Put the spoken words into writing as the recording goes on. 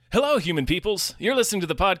Hello, human peoples. You're listening to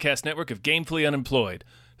the podcast network of Gamefully Unemployed.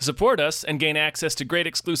 To support us and gain access to great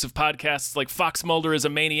exclusive podcasts like Fox Mulder is a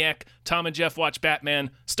Maniac, Tom and Jeff Watch Batman,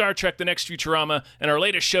 Star Trek The Next Futurama, and our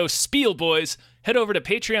latest show, Spiel Boys, head over to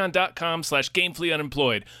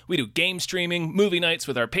patreon.com/gamefullyunemployed. We do game streaming, movie nights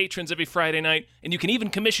with our patrons every Friday night, and you can even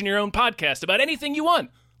commission your own podcast about anything you want.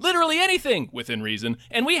 Literally anything, within reason,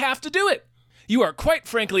 and we have to do it. You are quite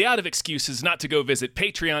frankly out of excuses not to go visit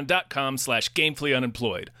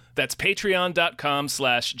patreon.com/gamefullyunemployed. That's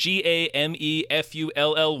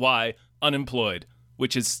patreon.com/GAMEFULLY unemployed,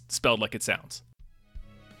 which is spelled like it sounds.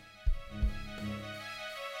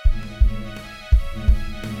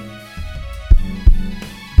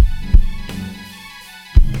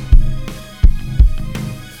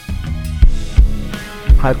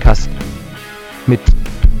 Halbkast mit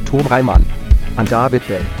Tom Reimann und David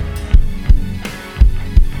Bell.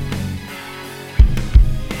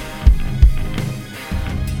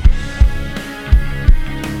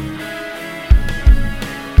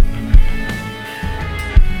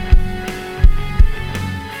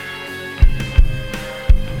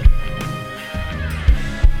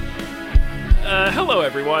 Hello,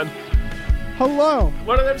 everyone. Hello.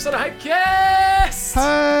 Another episode of Hypecast!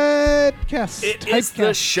 Hypecast. It is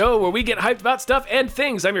the show where we get hyped about stuff and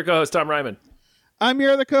things. I'm your co-host, Tom Ryman. I'm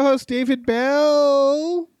your other co-host, David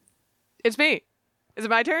Bell. It's me. Is it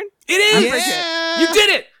my turn? It is! Yeah. You did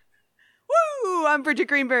it! Woo! I'm Bridget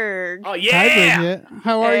Greenberg. Oh, Hi, yeah! Bridget.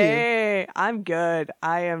 How are you? Hey, I'm good.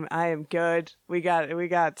 I am good. We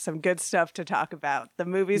got some good stuff to talk about. The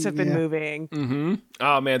movies have been Yeah. moving. Mm-hmm.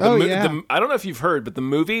 Oh, man. Yeah. I don't know if you've heard, but the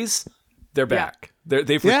movies, they're back.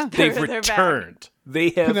 They've Yeah. they've They're returned.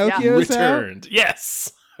 They have Pinocchio's returned.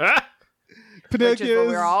 Yes. Which is what Pinocchio's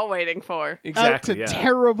we're all waiting for. out Exactly, to yeah.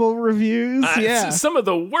 terrible reviews. Yeah. Some of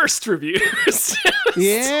the worst reviews.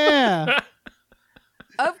 Yeah.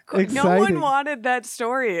 Of course, no Exciting. one wanted that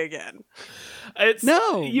story again.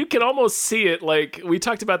 No. You can almost see it. Like, we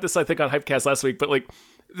talked about this, I think, on Hypecast last week, but like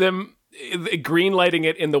them green lighting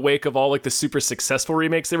it in the wake of all like the super successful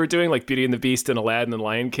remakes they were doing, like Beauty and the Beast and Aladdin and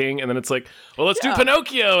Lion King. And then it's like, well, let's do Yeah.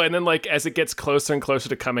 Pinocchio. And then like as it gets closer and closer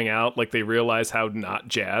to coming out, like they realize how not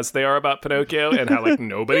jazzed they are about Pinocchio and how like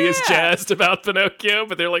nobody is Yeah. jazzed about Pinocchio,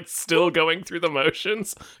 but they're like still going through the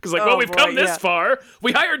motions. Because like, well, Oh, we've boy, come this yeah. far.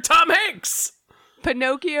 We hired Tom Hanks.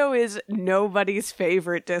 Pinocchio is nobody's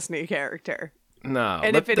favorite Disney character. No.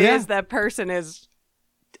 And if it is, that person is...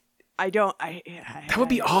 that would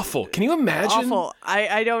be awful. Can you imagine? awful.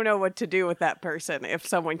 I don't know what to do with that person if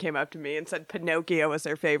someone came up to me and said Pinocchio was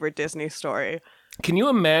their favorite Disney story. Can you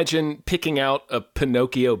imagine picking out a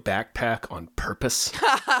Pinocchio backpack on purpose?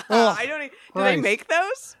 Oh, I don't. Do Christ. they make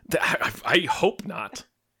those? I hope not.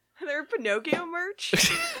 They're Pinocchio merch.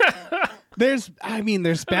 there's bound to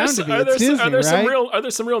be. Are It's Disney, right? Are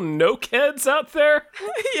there some real Noke heads out there?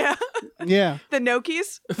 Yeah, Yeah. the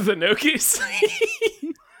Nokies. The Nokies?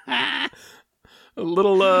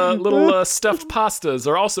 little stuffed pastas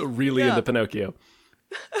are also really Yeah. into Pinocchio.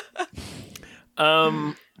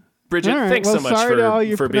 Bridget, All right. thanks well, so much sorry to all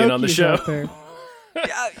you for being on the Pinocchios show. out there.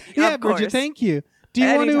 Yeah, Yeah, of Bridget, course. thank you. Do you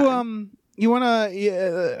want Anytime. to you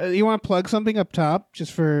want to plug something up top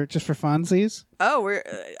just for funsies? Oh,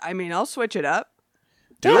 I'll switch it up.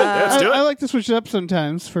 Do it. Let's do it. I like to switch it up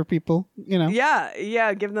sometimes for people. You know.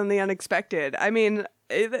 Yeah. Give them the unexpected. I mean,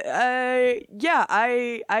 I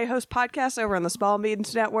host podcasts over on the Small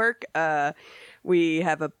Means Network. We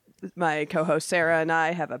have my co-host Sarah and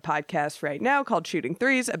I have a podcast right now called Shooting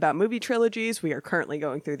Threes about movie trilogies. We are currently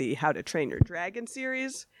going through the How to Train Your Dragon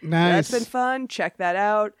series. Nice. That's been fun. Check that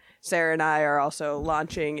out. Sarah and I are also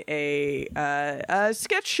launching a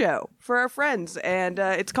sketch show for our friends, and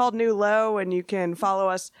it's called New Low, and you can follow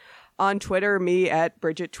us on Twitter, me at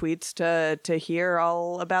Bridget Tweets, to hear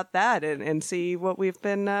all about that and see what we've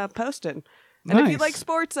been posting. And if you Nice. like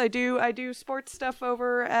sports, I do sports stuff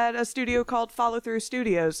over at a studio called Follow Through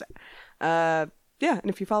Studios. And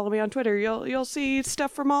if you follow me on Twitter, you'll see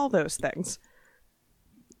stuff from all those things.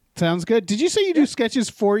 Sounds good. Did you say you do sketches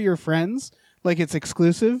for your friends? Like it's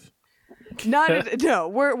exclusive? No,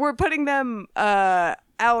 we're putting them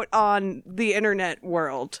out on the internet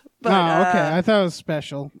world. But, okay. I thought it was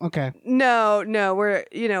special. Okay. No,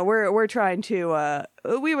 we're trying to.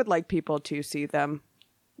 We would like people to see them.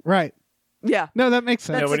 Right. Yeah. No, that makes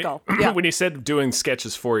sense. That's when, the goal. Yeah. When you said doing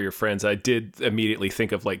sketches for your friends, I did immediately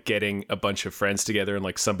think of like getting a bunch of friends together in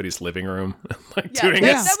like somebody's living room, like Yeah, doing yeah.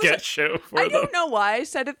 a That was sketch show for I them. don't know why I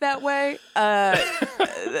said it that way.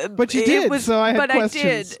 But you did, so I had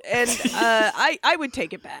questions. I did, and I would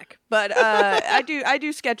take it back. But I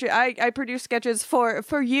do sketches. I produce sketches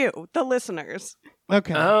for you, the listeners,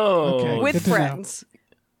 Okay. Oh. Okay. with Good to know. friends.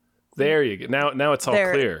 There you go. Now it's all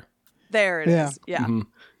clear. There it is. Yeah.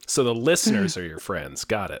 So the listeners are your friends.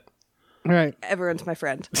 Got it. All right. Everyone's my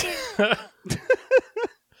friend.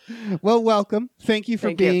 Well, welcome. Thank you for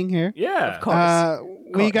Thank you. being here. Yeah. Of course.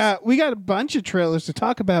 We got a bunch of trailers to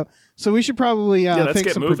talk about, so we should probably let's thank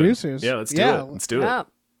get some moving. producers. Yeah, let's do it. Let's do it. Yeah.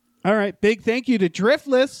 All right. Big thank you to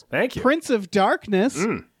Driftless. Thank you. Prince of Darkness.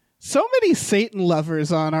 So many Satan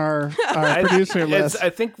lovers on our producer list. I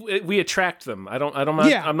think we attract them.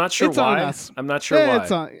 Yeah, I'm not sure it's on why. us. I'm not sure why.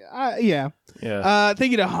 It's on. Yeah. Yeah.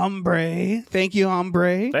 Thank you to Hombre. Thank you,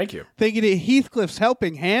 Hombre. Thank you. Thank you to Heathcliff's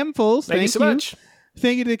Helping Handfuls. Thank you so much.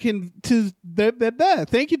 Thank you thank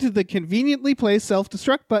you to the conveniently placed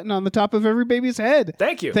self-destruct button on the top of every baby's head.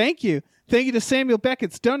 Thank you. Thank you. Thank you to Samuel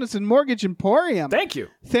Beckett's Donuts and Mortgage Emporium. Thank you.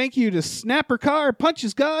 Thank you to Snapper Carr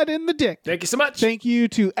Punches God in the Dick. Thank you so much. Thank you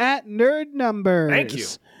to @NerdNumbers. Thank you.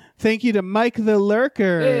 Thank you to Mike the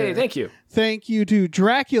Lurker. Hey, thank you. Thank you to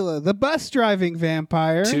Dracula, the bus driving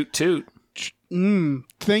vampire. Toot toot.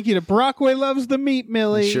 Thank you to Brockway Loves the Meat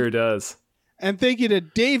Millie. Sure does. And thank you to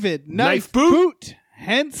David Knife Boot.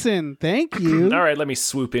 Henson. Thank you. All right, let me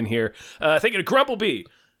swoop in here. Thank you to Grumblebee.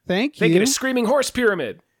 Thank you. Thank you to Screaming Horse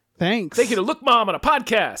Pyramid. Thanks. Thank you to Look Mom on a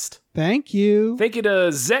podcast. Thank you. Thank you to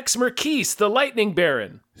Zex Merkis, the Lightning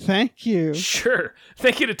Baron. Thank you. Sure.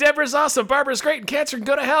 Thank you to Deborah's awesome, Barbara's great, and Cancer can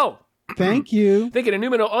go to hell. Thank you. Thank you to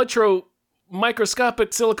Numino Ultra Microscopic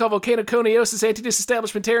Silicovolcanoconiosis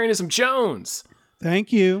Anti-Disestablishmentarianism Jones.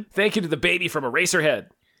 Thank you. Thank you to the baby from Eraserhead.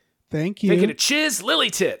 Thank you. Thank you to Chiz Lily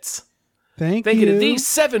Tits. Thank Thank you. you to These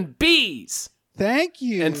 7 Bs. Thank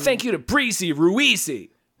you. And thank you to Breezy Ruizy.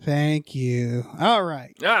 Thank you. All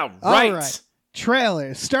right. All right. All right.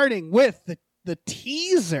 Trailers, starting with the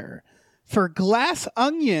teaser for Glass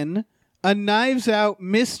Onion, a Knives Out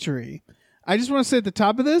mystery. I just want to say at the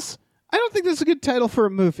top of this, I don't think this is a good title for a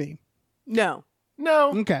movie. No.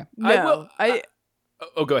 Okay. No.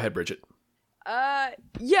 Oh, go ahead, Bridget.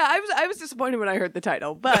 Yeah, I was disappointed when I heard the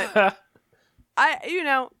title, but the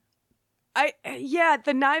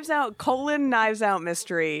Knives Out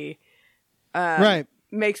mystery Right.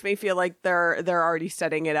 makes me feel like they're already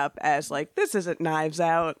setting it up as like, this isn't Knives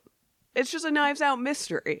Out. It's just a Knives Out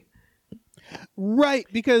mystery. Right,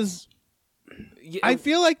 because I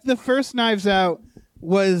feel like the first Knives Out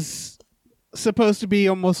was supposed to be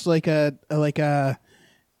almost like a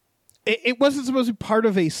it wasn't supposed to be part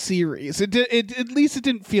of a series. At least it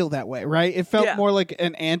didn't feel that way, right? It felt more like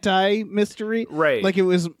an anti-mystery. Right. Like it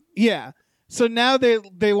was So now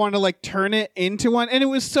they want to like turn it into one, and it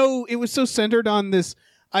was so centered on this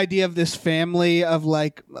idea of this family of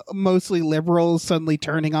like mostly liberals suddenly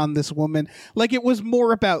turning on this woman. Like it was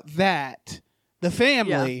more about that, the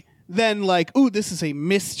family, than like, ooh, this is a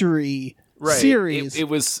mystery series. It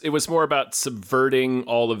was more about subverting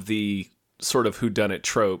all of the sort of whodunit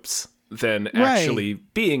tropes than actually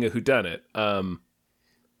being a whodunit.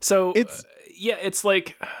 So it's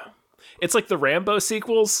like the Rambo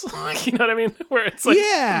sequels. You know what I mean? Where it's like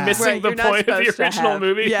missing the point of the original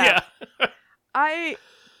movie. Yeah. I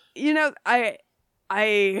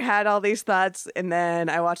had all these thoughts, and then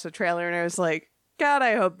I watched the trailer and I was like, God,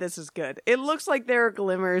 I hope this is good. It looks like there are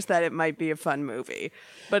glimmers that it might be a fun movie,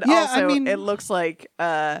 but also it looks like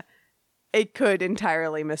it could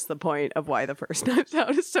entirely miss the point of why the first Knives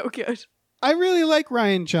Out is so good. I really like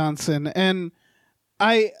Rian Johnson, and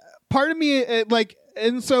I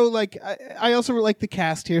also like the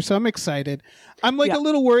cast here, so I'm excited. I'm like a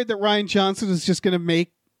little worried that Rian Johnson is just going to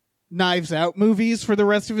make Knives Out movies for the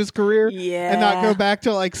rest of his career, and not go back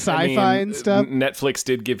to like sci-fi and stuff. Netflix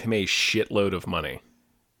did give him a shitload of money.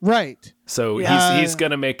 Right. So he's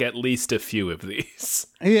going to make at least a few of these.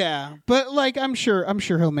 Yeah, but like I'm sure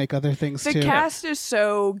he'll make other things too. The cast is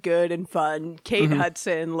so good and fun. Kate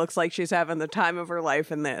Hudson looks like she's having the time of her life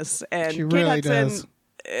in this, and she Kate really Hudson, does.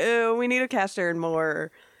 We need to cast her in more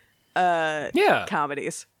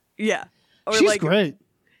comedies. Yeah. Or she's great.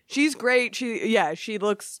 She's great. She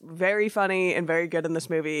looks very funny and very good in this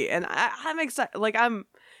movie, and I'm excited. Like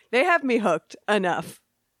they have me hooked enough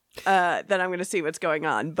that I'm going to see what's going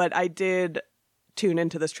on. But I did tune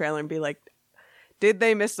into this trailer and be like, did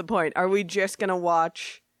they miss the point? Are we just going to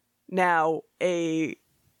watch now a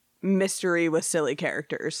mystery with silly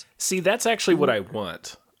characters? See, that's actually what I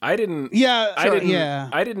want. I didn't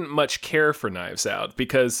much care for Knives Out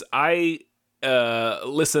because I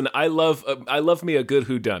love me a good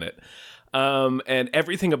whodunit. And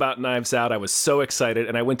everything about Knives Out, I was so excited,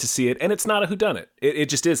 and I went to see it, and it's not a whodunit. It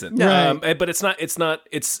just isn't. Right. But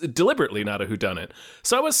it's deliberately not a whodunit.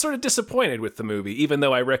 So I was sort of disappointed with the movie, even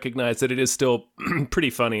though I recognize that it is still pretty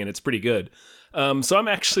funny and it's pretty good. So I'm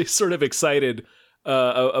actually sort of excited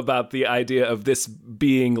about the idea of this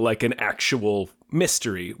being like an actual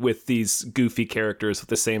mystery with these goofy characters with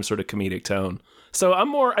the same sort of comedic tone. So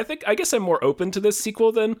I guess I'm more open to this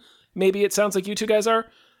sequel than maybe it sounds like you two guys are.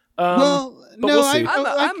 Well, no, we'll see.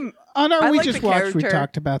 on our I We like Just the Watched, we character.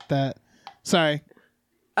 talked about that. Sorry.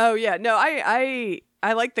 Oh yeah, no, I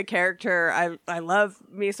like the character. I love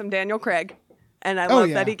me some Daniel Craig, and I love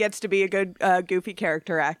yeah. that he gets to be a good goofy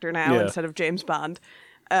character actor now Yeah. instead of James Bond,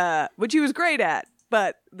 which he was great at.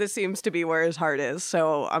 But this seems to be where his heart is,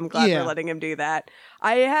 so I'm glad Yeah. we're letting him do that.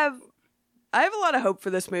 I have a lot of hope for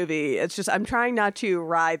this movie. It's just I'm trying not to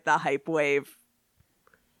ride the hype wave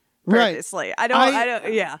Right. purposely. I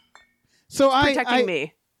don't. Yeah, So protecting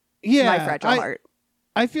me, Yeah. my fragile heart,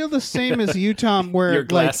 I feel the same as you, Tom, where Your like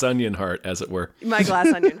glass onion heart, as it were. my glass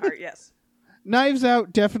onion heart. Yes. Knives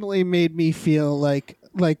Out definitely made me feel like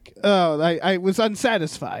I was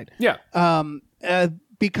unsatisfied. Yeah.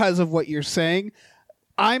 Because of what you're saying.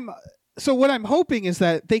 So what I'm hoping is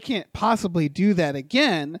that they can't possibly do that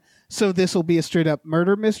again. So this will be a straight up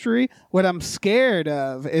murder mystery. What I'm scared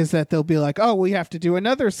of is that they'll be like, oh, we have to do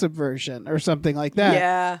another subversion or something like that.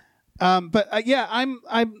 Yeah. But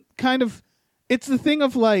I'm kind of, it's the thing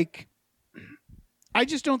of like, I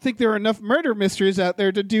just don't think there are enough murder mysteries out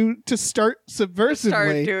there to start subversively.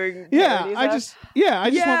 Start doing yeah, parodies I of. just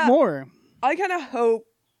want Yeah. more. I kind of hope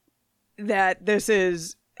that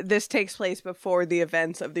this takes place before the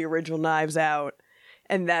events of the original Knives Out,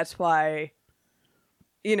 and that's why,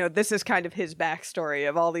 this is kind of his backstory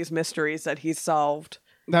of all these mysteries that he's solved.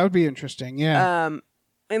 That would be interesting. Yeah.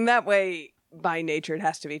 And that way, by nature, it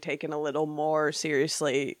has to be taken a little more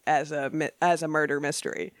seriously as a murder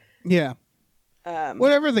mystery. Yeah.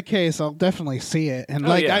 Whatever the case, I'll definitely see it. And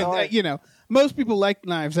yeah. most people like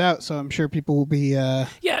Knives Out, so I'm sure people will be. Yeah,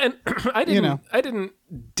 and I didn't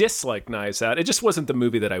dislike Knives Out. It just wasn't the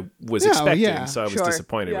movie that I was expecting, so I was Sure.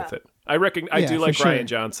 disappointed Yeah. with it. I do for like sure. Rian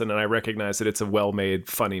Johnson, and I recognize that it's a well-made,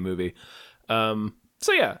 funny movie.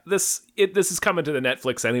 So yeah, this is coming to the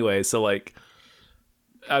Netflix anyway. So like,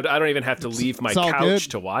 I don't even have to leave my it's all couch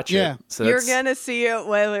good. to watch Yeah. it. So You're that's- gonna see it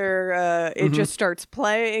whether it just starts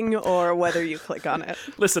playing or whether you click on it.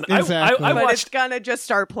 listen. Exactly. I But it's watched gonna just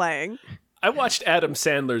start playing. Adam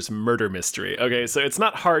Sandler's Murder Mystery. Okay, so it's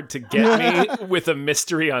not hard to get me with a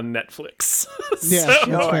mystery on Netflix. Yeah, So-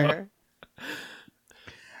 that's fair.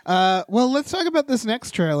 Well, let's talk about this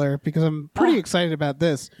next trailer because I'm pretty excited about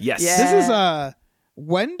this. yes. Yeah. This is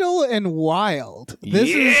Wendell and Wild. This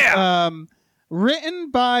is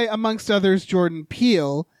written by, amongst others, Jordan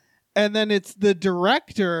Peele, and then it's the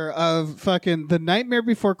director of fucking The Nightmare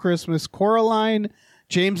Before Christmas, Coraline,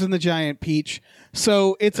 James and the Giant Peach.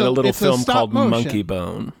 So it's And a little it's film stop called motion, Monkey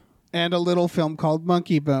Bone. and a little film called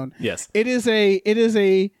Monkey Bone. Yes. It is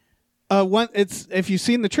a one. It's, if you've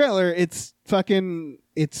seen the trailer, it's fucking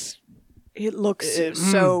It looks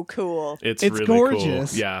so cool. It's It's really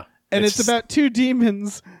gorgeous. cool. Yeah. and it's just- about two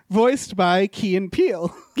demons voiced by Key and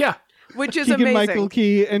Peele. Yeah. Which is Keegan amazing. Michael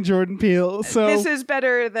Key and Jordan Peele. So This is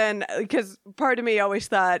better than, because part of me always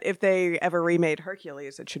thought if they ever remade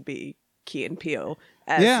Hercules, it should be Key and Peele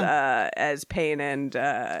as Payne and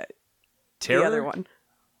Terror? the other one.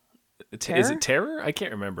 Is Terror? it Terror? I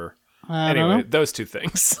can't remember. I don't Anyway, know. those two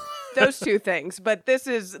things. Those two things, but this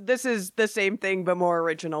is the same thing but more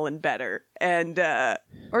original and better, and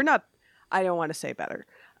or not. I don't want to say better,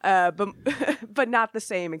 but not the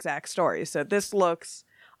same exact story. So this looks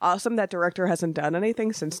awesome. That director hasn't done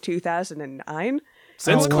anything since 2009.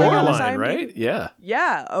 Since Oh, wow. Coraline, right? Yeah.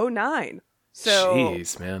 Yeah, 09. So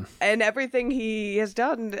Jeez, man. and everything he has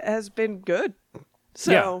done has been good. Yeah.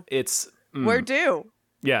 So It's we're due.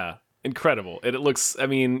 yeah, incredible. It looks. I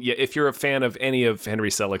mean, yeah. If you're a fan of any of Henry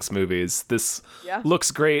Selick's movies, this Yeah.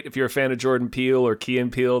 looks great. If you're a fan of Jordan Peele or Key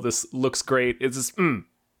and Peele, this looks great. It's just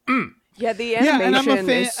Yeah, the yeah, animation and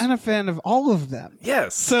I'm a is. fan of all of them.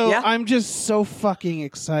 yes. So Yeah. I'm just so fucking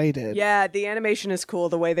excited. Yeah, the animation is cool.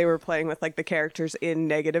 The way they were playing with like the characters in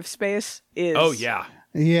negative space is Oh yeah,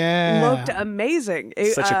 Yeah. looked amazing.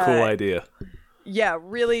 It, such a cool idea. Yeah,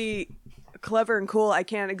 really clever and cool. I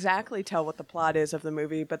can't exactly tell what the plot is of the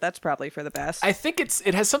movie, but that's probably for the best. I think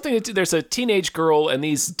it has something to do. There's a teenage girl, and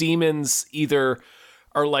these demons either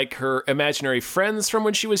are like her imaginary friends from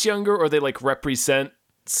when she was younger, or they like represent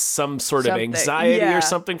some sort of Something, anxiety yeah. or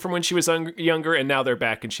something from when she was younger, and now they're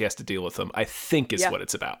back and she has to deal with them. I think is Yeah. what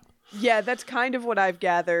it's about. Yeah, that's kind of what I've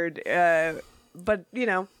gathered. But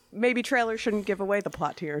maybe trailers shouldn't give away the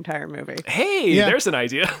plot to your entire movie. Hey, Yeah. there's an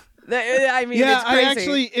idea. I mean, Yeah, it's crazy. I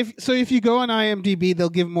actually, if you go on IMDb, they'll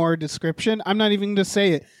give more description. I'm not even going to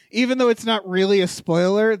say it, even though it's not really a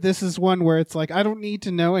spoiler. This is one where it's like I don't need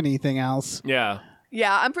to know anything else. Yeah.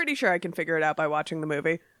 Yeah, I'm pretty sure I can figure it out by watching the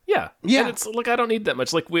movie. Yeah. Yeah. And it's like, I don't need that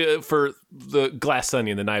much. Like, for the Glass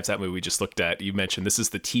Onion, the Knives Out movie we just looked at, you mentioned this is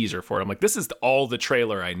the teaser for it. I'm like, this is all the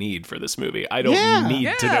trailer I need for this movie. I don't need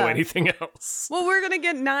to know anything else. Well, we're going to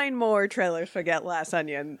get 9 more trailers for Get Glass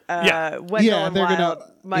Onion. Yeah. Wendell and they're Wild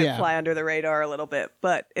gonna- might fly under the radar a little bit,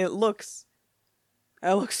 but it looks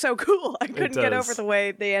so cool. I couldn't get does. over the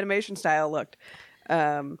way the animation style looked.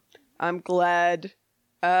 I'm glad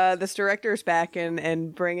this director's back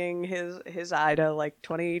and bringing his eye to like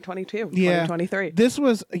 2022, 2023.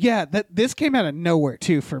 This came out of nowhere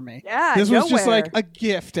too for me. Yeah, this was just nowhere. like a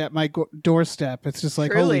gift at my doorstep. It's just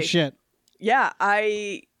like, Truly. holy shit. Yeah,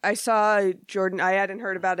 I saw Jordan. I hadn't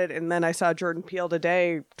heard about it, and then I saw Jordan Peele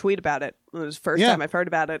today tweet about it. It was the first time I've heard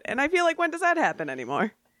about it, and I feel like, when does that happen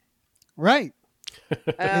anymore? Right.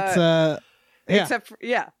 It's Except for,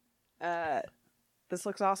 this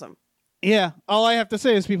looks awesome. yeah. All I have to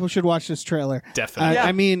say is people should watch this trailer. Definitely.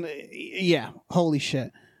 I mean, yeah. Holy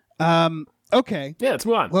shit. Okay. Yeah, let's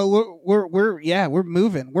move on. Well, we're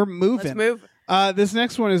moving. We're moving. Let's move. This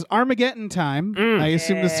next one is Armageddon Time. I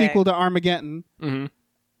assume the sequel to Armageddon. Mm-hmm.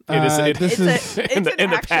 This is It's in the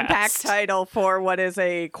an action-packed past. title for what is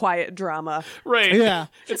a quiet drama. Right. Yeah.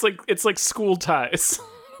 It's like School Ties.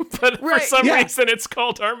 But for Right, some yeah. reason it's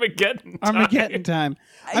called Armageddon Time. Armageddon Time.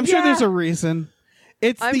 I'm sure there's a reason.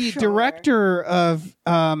 It's I'm the sure. director of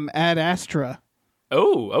Ad Astra.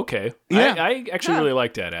 Oh, okay. Yeah. I actually really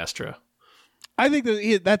liked Ad Astra. I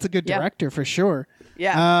think that's a good Yeah. director for sure.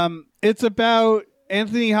 Yeah. It's about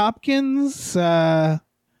Anthony Hopkins. Love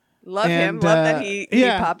him. and, Love that he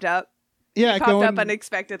popped up. Yeah, He popped up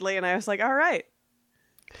unexpectedly, and I was like, all right.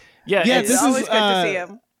 Yeah, Yeah, it's, this It's always is, good to see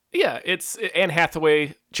him. yeah, it's Anne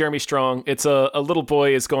Hathaway, Jeremy Strong. It's a little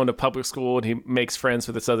boy is going to public school and he makes friends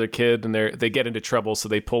with this other kid and they get into trouble, so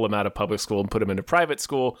they pull him out of public school and put him into private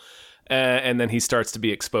school. And then he starts to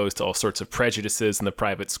be exposed to all sorts of prejudices in the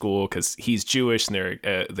private school because he's Jewish and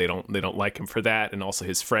they don't like him for that. And also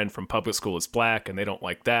his friend from public school is black and they don't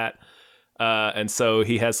like that. And so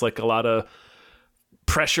he has like a lot of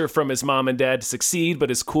pressure from his mom and dad to succeed, but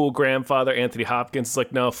his cool grandfather Anthony Hopkins is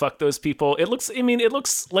like, no, fuck those people. It looks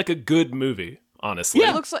like a good movie, honestly.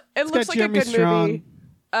 It looks like got a Jeremy good Strong.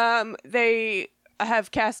 movie. They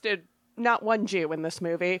have casted not one Jew in this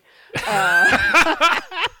movie,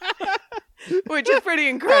 which is pretty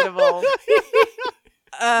incredible.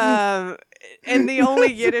 And the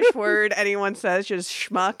only Yiddish word anyone says is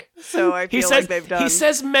schmuck. So I feel like they've done. He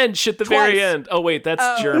says mensch at the Twice. very end. Oh wait, that's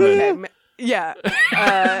Oh, German. okay. Yeah.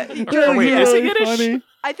 Or wait, is it Yiddish? Funny.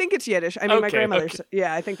 I think it's Yiddish. I mean, my Okay, grandmother's. okay.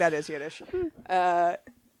 Yeah, I think that is Yiddish.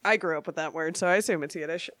 I grew up with that word, so I assume it's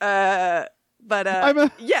Yiddish. Yeah,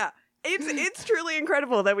 it's truly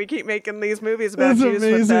incredible that we keep making these movies about That's Jews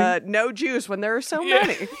amazing. with no Jews when there are so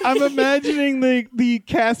many. I'm imagining the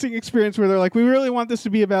casting experience where they're like, we really want this to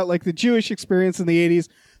be about like the Jewish experience in the 80s,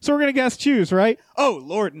 so we're gonna cast Jews, right? Oh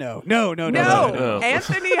Lord, no. No, No.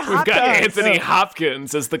 Anthony We've Hopkins. got Anthony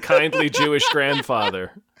Hopkins as the kindly Jewish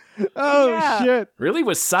grandfather. Oh Yeah. shit! Really?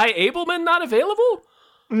 Was Cy Abelman not available?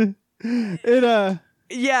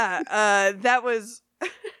 Yeah, that was.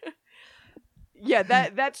 Yeah,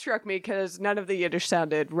 that struck me because none of the Yiddish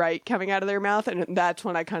sounded right coming out of their mouth, and that's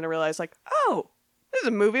when I kind of realized, like, oh, this is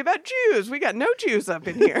a movie about Jews. We got no Jews up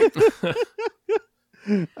in here.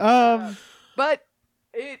 But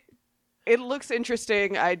it looks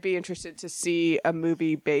interesting. I'd be interested to see a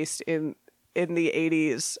movie based in the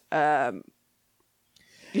 80s.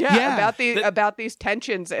 About these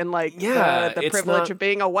tensions and like the it's privilege not- of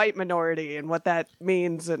being a white minority and what that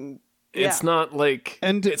means and. It's not like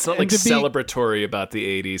And- it's not and like to be- celebratory about the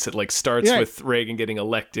 80s. It like starts Yeah. with Reagan getting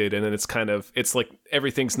elected, and then it's like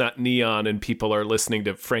everything's not neon, and people are listening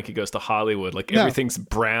to Frankie Goes to Hollywood. Like No. everything's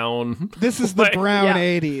brown. This is the Like- brown Yeah.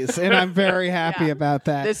 80s, and I'm very happy Yeah. about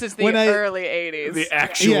that. This is the When early 80s. The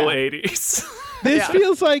actual Yeah. 80s. This Yeah.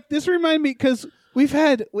 feels like this reminded me because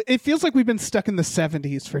it feels like we've been stuck in the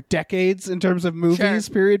 70s for decades in terms of movies,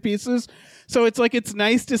 Sure. period pieces. So it's like it's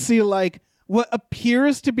nice to see like what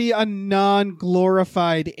appears to be a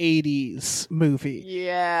non-glorified 80s movie.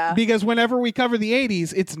 Yeah. Because whenever we cover the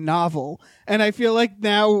 80s, it's novel. And I feel like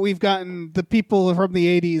now we've gotten the people from the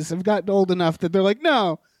 80s have gotten old enough that they're like,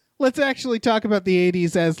 no, let's actually talk about the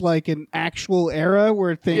 80s as like an actual era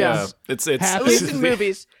where things Yeah, it's At happen. least in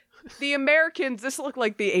movies. The Americans, this looked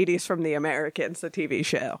like the 80s from The Americans, the TV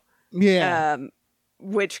show. Yeah.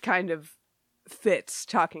 Which kind of fits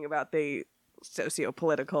talking about the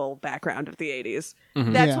socio-political background of the 80s.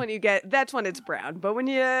 That's Yeah. that's when it's brown. But when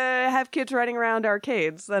you have kids running around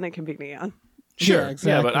arcades, then it can be neon. Sure. Yeah,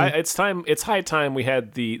 exactly. Yeah, but it's high time we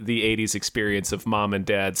had the 80s experience of mom and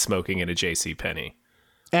dad smoking in a JCPenney.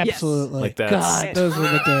 Absolutely. Like that's God, those were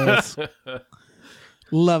the days.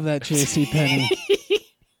 Love that JC Penney.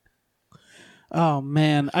 Oh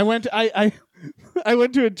man, I went to a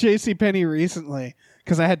JC Penney recently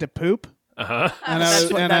because I had to poop. And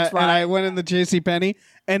I went in the JC Penney,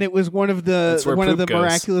 and it was one of the goes.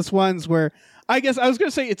 miraculous ones where I guess I was going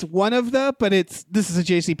to say it's one of the, but this is a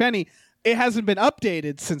JC Penney. It hasn't been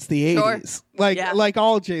updated since the 80s. Like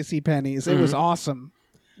all JC Penney's. It was awesome.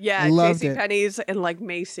 Yeah, JC Penney's and like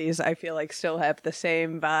Macy's, I feel like still have the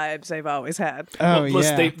same vibes they've always had. Oh, plus,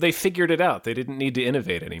 yeah. they figured it out. They didn't need to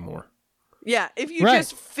innovate anymore. Yeah, if you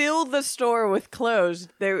just fill the store with clothes,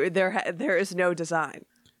 there is no design.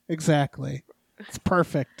 Exactly. It's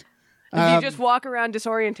perfect. If you just walk around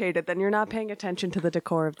disorientated, then you're not paying attention to the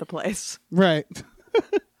decor of the place. Right.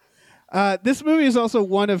 This movie is also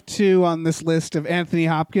one of two on this list of Anthony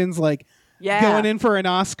Hopkins, going in for an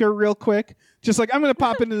Oscar real quick. Just like, I'm going to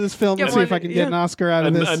pop into this film and see if I can get an Oscar out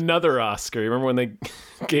of this. Another Oscar. You remember when they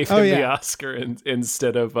gave him the Oscar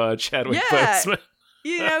instead of Chadwick Boseman?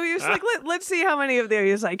 You know, he was like, let's see how many of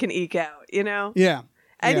these I can eke out, you know? Yeah.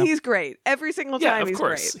 And he's great. Every single time he's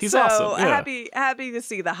great. He's so awesome. Yeah. Happy to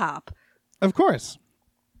see the hop. Of course.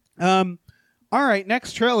 All right,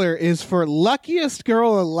 next trailer is for Luckiest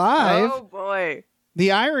Girl Alive. Oh, boy.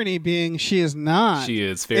 The irony being she is not. She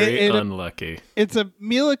is very unlucky. It's a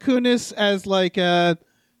Mila Kunis as like a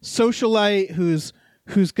socialite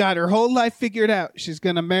who's got her whole life figured out. She's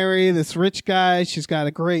going to marry this rich guy. She's got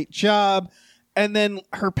a great job. And then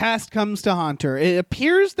her past comes to haunt her. It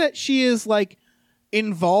appears that she is like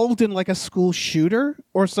involved in like a school shooter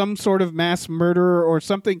or some sort of mass murder or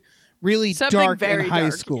something really dark in high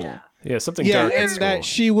school. Yeah, something dark in and school. that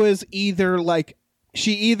she was either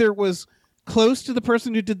was close to the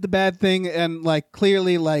person who did the bad thing and like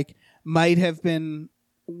clearly like might have been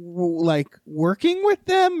like working with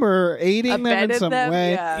them or aiding them in some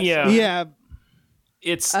way. Yeah.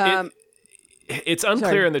 It's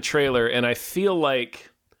unclear in the trailer, and I feel like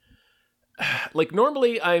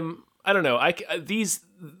normally I don't know. These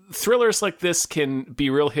thrillers like this can be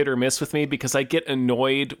real hit or miss with me because I get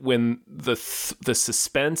annoyed when the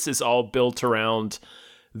suspense is all built around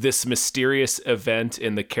this mysterious event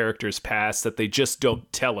in the character's past that they just don't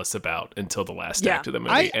tell us about until the last act of the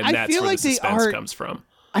movie, and that's where the suspense comes from.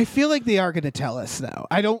 I feel like they are going to tell us though.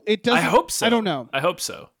 I hope so. I don't know. I hope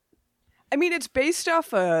so. I mean, it's based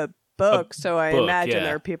off a book, so I imagine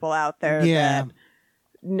there are people out there that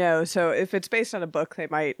know. So if it's based on a book, they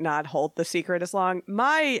might not hold the secret as long.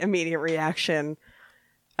 My immediate reaction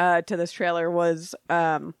to this trailer was,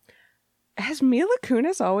 has Mila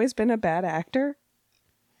Kunis always been a bad actor?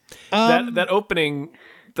 That opening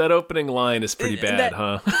line is pretty bad,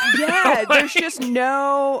 huh? Yeah, there's just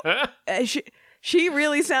no... She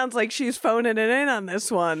really sounds like she's phoning it in on this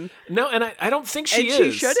one. No, and I don't think she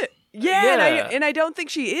is. She shouldn't. Yeah. And I don't think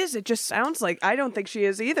she is. It just sounds like I don't think she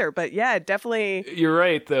is either. But yeah, definitely. You're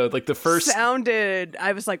right, though. Like the first sounded,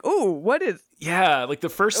 I was like, "Ooh, what is?" Yeah, like the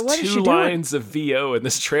first two lines of VO in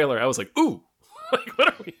this trailer, I was like, "Ooh, like what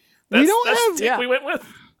are we?" That's the take we went with.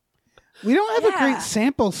 We don't have a great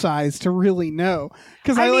sample size to really know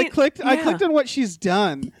because I clicked on what she's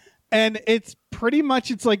done, and it's pretty much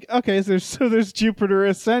it's like there's Jupiter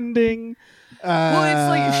Ascending. Well, it's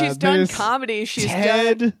like she's done comedy. She's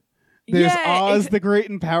Ted. done. There's Oz the Great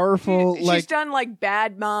and Powerful. She's done like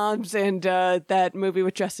Bad Moms and that movie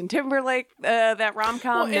with Justin Timberlake, that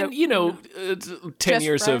rom-com. Well, and 10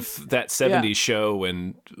 years of that 70s show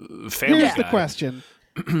and Family Guy. Here's the question.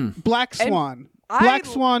 Black Swan. Black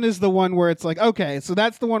Swan is the one where it's like, okay, so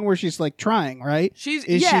that's the one where she's like trying, right? Is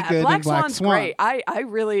she good Black in Black Swan's Swan? great. I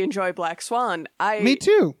really enjoy Black Swan. Me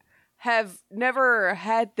too. Have never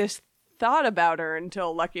had this thought about her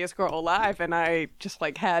until Luckiest Girl Alive, and I just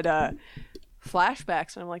like had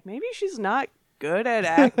flashbacks, and I'm like, maybe she's not good at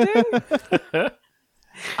acting.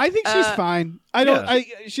 I think she's fine.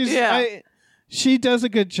 She does a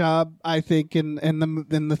good job, I think, in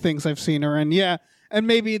the things I've seen her in. Yeah. And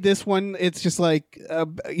maybe this one, it's just like,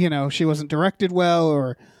 she wasn't directed well,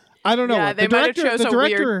 or I don't know. Yeah, they might have chosen a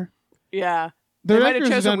weird. Yeah, the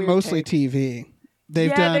director's done mostly TV.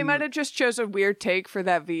 They might have just chose a weird take for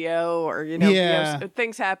that VO, or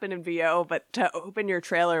things happen in VO, but to open your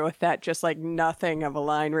trailer with that, just like nothing of a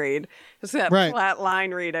line read, just that flat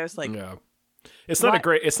line read, I was like, It's not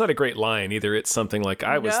a great line either. It's something like,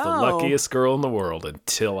 I was the luckiest girl in the world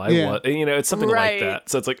until I was, it's something like that.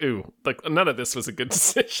 So it's like, ooh, like none of this was a good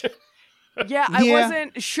decision. I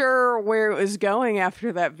wasn't sure where it was going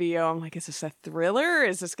after that VO. I'm like, is this a thriller?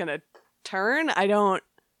 Is this going to turn? I don't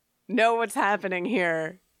know what's happening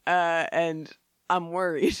here. And I'm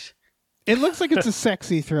worried. It looks like it's a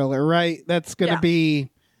sexy thriller, right? That's going to be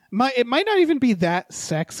It might not even be that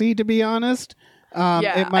sexy, to be honest.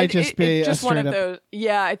 It might just be just a one straight of up. those.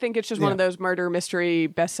 Yeah, I think it's just one Yeah. of those murder mystery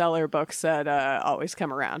bestseller books that always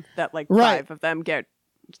come around. That like Right. 5 of them get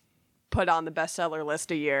put on the bestseller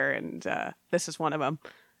list a year, and this is one of them.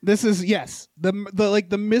 This is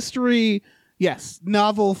the mystery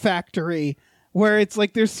novel factory where it's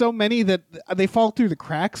like there's so many that they fall through the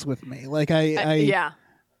cracks with me. Like Yeah,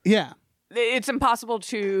 yeah. it's impossible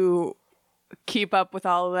to keep up with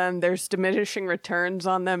all of them. There's diminishing returns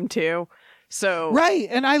on them too. So Right,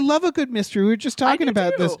 and I love a good mystery. We were just talking do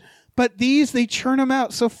about too. this, but they churn them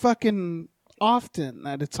out so fucking often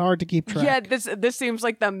that it's hard to keep track. yeah, this seems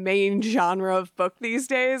like the main genre of book these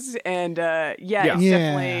days, and it's Yeah.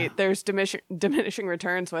 definitely there's diminishing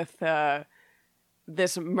returns with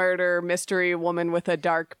this murder mystery woman with a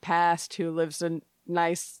dark past who lives a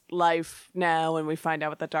nice life now, and we find out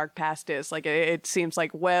what the dark past is. Like it seems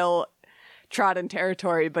like well trodden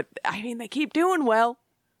territory, but I mean they keep doing well.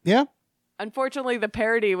 Yeah. Unfortunately, the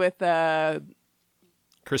parody with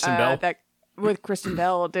Kristen Bell. with Kristen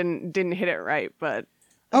Bell didn't hit it right, but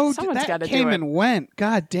Oh, someone's that gotta do came it. and went.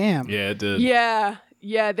 God damn. Yeah, it did.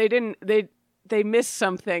 Yeah, they didn't. They missed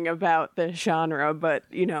something about the genre, but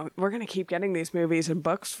we're gonna keep getting these movies and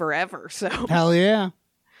books forever. So Hell yeah.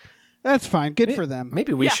 That's fine. Good for them.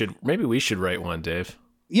 Maybe we should write one, Dave.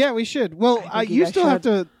 Yeah, we should. Well, think you you guys still have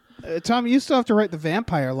should. to, Tom. You still have to write the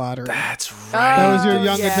Vampire Lottery. That's right. That was your Oh,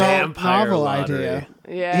 young yeah. adult Vampire novel Lottery. idea.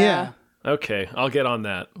 yeah, Okay, I'll get on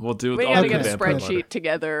that. We'll do. we I'll gotta do get a the Vampire Lottery. spreadsheet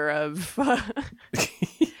together of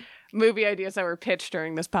movie ideas that were pitched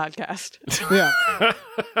during this podcast. Yeah.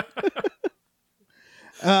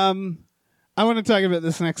 I want to talk about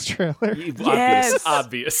this next trailer. Yes.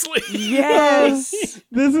 Obviously. Yes,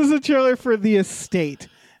 This is a trailer for The Estate.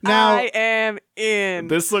 Now, I am in.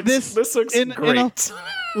 This looks in a- great.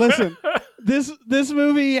 listen, this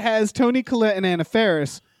movie has Toni Collette and Anna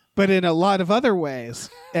Faris, but in a lot of other ways,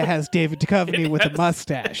 it has David Duchovny with a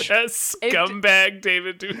mustache. Yes, scumbag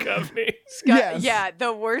David Duchovny. Yes. Yeah,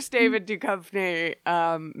 the worst David Duchovny,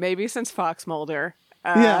 maybe since Fox Mulder.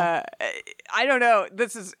 Yeah. I don't know.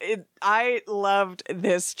 This is it. I loved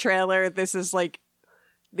this trailer. This is like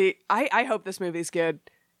I hope this movie's good.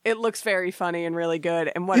 It looks very funny and really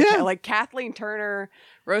good. And like Kathleen Turner,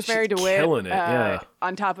 Rosemary She's DeWitt, killing it, yeah.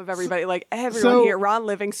 on top of everybody, like everyone here, Ron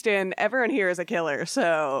Livingston, everyone here is a killer.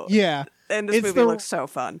 So Yeah. and this It's movie the- looks so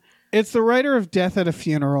fun. It's the writer of Death at a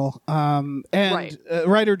Funeral, and Right.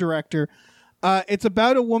 writer-director. It's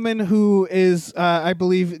about a woman who is, I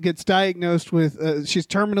believe, gets diagnosed with, she's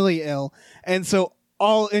terminally ill. And so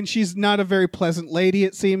and she's not a very pleasant lady,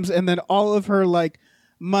 it seems. And then all of her, like,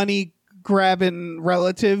 money-grabbing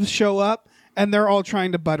relatives show up, and they're all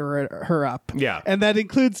trying to butter her up. Yeah. And that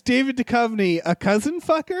includes David Duchovny, a cousin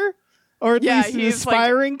fucker? Or at Yeah, least an he's like-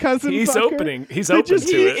 aspiring cousin He's fucker? opening. He's They're open just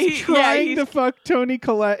to it. trying he's- to fuck Toni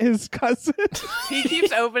Collette, his cousin. He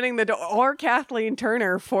keeps opening the door, or Kathleen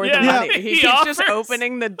Turner for Yeah, the money. yeah, He he keeps just offers.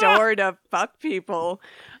 opening the door to fuck people.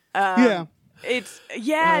 Yeah. It's Oh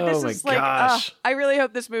this my is like gosh. I really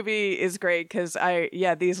hope this movie is great because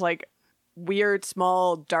these like weird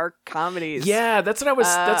small dark comedies. Yeah, that's what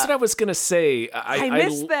I was gonna say. I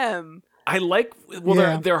miss them. I like. Well,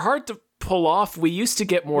 Yeah. they're hard to pull off. We used to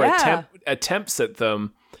get more Yeah. attempts at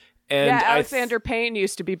them. And Yeah, Alexander Payne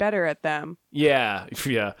used to be better at them. Yeah.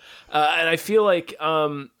 And I feel like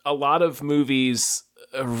a lot of movies,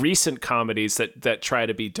 recent comedies that try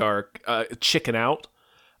to be dark, chicken out.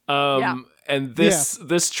 And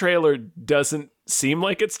this trailer doesn't seem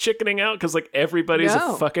like it's chickening out because like everybody's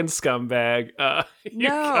No. a fucking scumbag.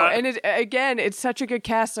 It's such a good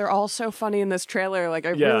cast. They're all so funny in this trailer. Like I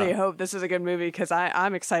really hope this is a good movie because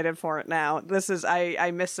I'm excited for it now.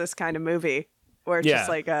 I miss this kind of movie where it's just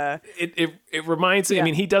like it reminds me. I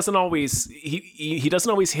mean, he doesn't always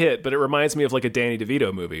hit, but it reminds me of like a Danny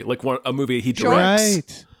DeVito movie, like a movie he directs.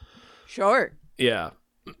 Right. sure. Yeah.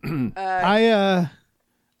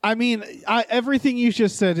 I mean, everything you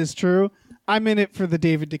just said is true. I'm in it for the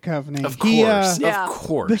David Duchovny. Of course. Yeah. Of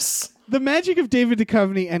course. The magic of David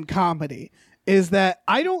Duchovny and comedy is that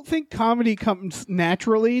I don't think comedy comes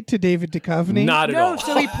naturally to David Duchovny. Not at No, all.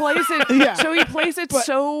 so he plays it. Yeah. So he plays it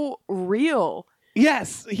so real.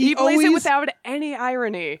 Yes, He plays always, it without any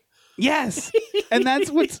irony. Yes, and that's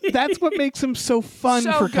what makes him so fun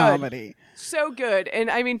So for good. comedy. So good. And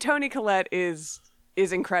I mean, Toni Collette is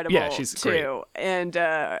incredible. Yeah, she's too. great. And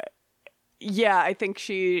I think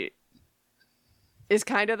she is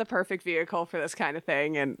kind of the perfect vehicle for this kind of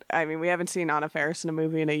thing. And I mean, we haven't seen Anna Faris in a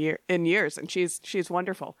movie in years, and she's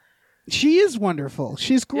wonderful. She is wonderful.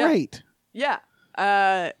 She's great. Yeah.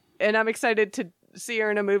 And I'm excited to see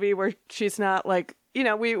her in a movie where she's not like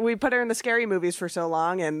we put her in the scary movies for so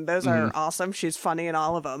long, and those are awesome. She's funny in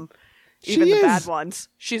all of them, She even the is. bad ones.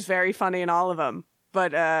 She's very funny in all of them.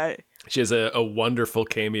 But She has a wonderful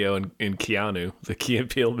cameo in Keanu, the Key and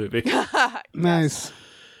Peele movie. Nice.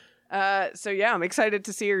 so yeah, I'm excited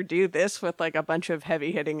to see her do this with like a bunch of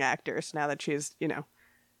heavy hitting actors now that she's Yeah.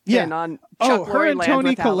 been on Chuck Her Lorre and land Toni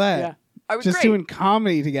without- Collette Yeah. I was just great. doing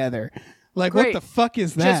comedy together. Like, Great. what the fuck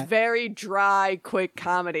is that? Just very dry, quick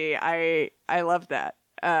comedy. I love that.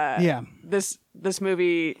 Yeah. This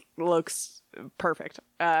movie looks perfect.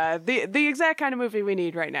 The exact kind of movie we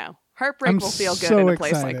need right now. Heartbreak I'm will feel good so in a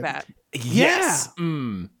place excited. like that. Yes.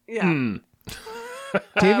 Yeah.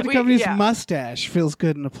 David we- Duchovny's yeah. mustache feels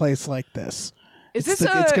good in a place like this. Is It's this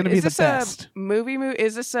it's going to be is the this best. a movie?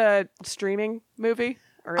 Is this a streaming movie?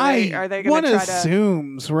 Or I are they going one to try to?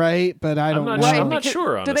 assumes, right? But I don't not know. sure. I'm not Because-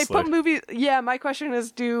 sure, Do they honestly. put movies? Yeah, my question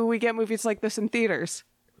is, do we get movies like this in theaters?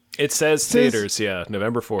 It says Says- theaters, yeah,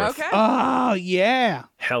 November 4th. Okay. Oh, yeah.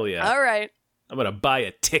 Hell yeah. All right. I'm going to buy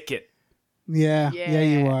a ticket. Yeah, you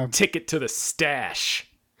Yeah. are. Ticket to the stash.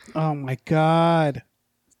 Oh my god,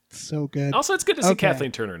 so good. Also, it's good to see Okay.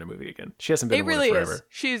 Kathleen Turner in a movie again. She hasn't been It in really one forever. is.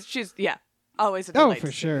 She's always a Oh, delight for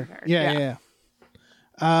to see sure. her. Yeah.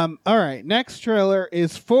 All right, next trailer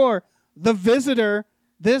is for The Visitor.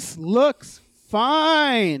 This looks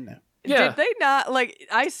fine. Yeah. Did they not like?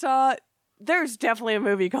 I saw. There's definitely a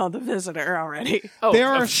movie called The Visitor already. Oh, There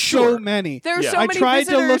are sure. so many. There are Yeah. so I many tried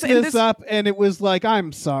to look visitors in this up, and it was like,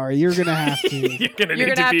 I'm sorry, you're gonna have to. You're going to You're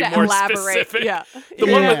need gonna to have be to more elaborate. specific. Yeah. The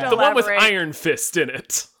You're one gonna with have the to one with elaborate. Iron Fist in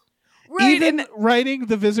it. Right, Even and writing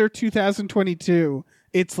The Visitor 2022,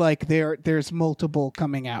 it's like there's multiple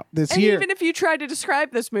coming out this And year. even if you try to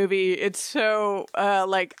describe this movie, it's so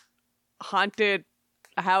like haunted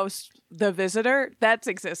house, The Visitor, that's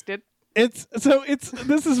existed.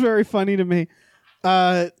 This is very funny to me.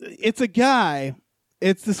 It's a guy.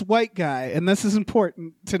 It's this white guy, and this is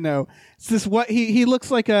important to know. It's this what he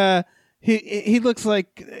looks like a he looks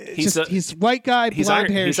like he's white guy, blonde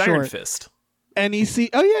hair, he's short, Iron Fist. and he see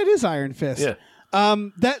it is Iron Fist. Yeah.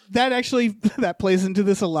 That actually that plays into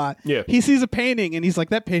this a lot. Yeah. He sees a painting and he's like,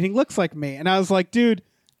 that painting looks like me, and I was like, dude,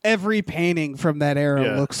 every painting from that era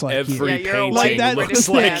Yeah. looks like Every you. Yeah, you're a painting white looks British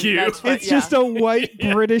like man. you. That's what- It's just a white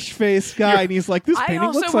British faced guy, and he's like, "This I painting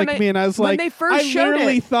also, looks when like they- me," and I was when like, they first "I showed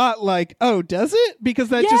literally it- thought like, oh, does it? Because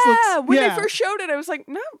that just looks when they first showed it, I was like,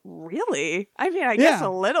 not really. I mean, I guess Yeah. a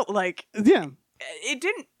little. Like, yeah, it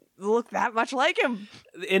didn't look that much like him.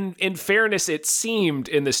 In fairness, it seemed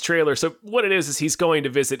in this trailer. So what it is he's going to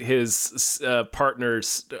visit his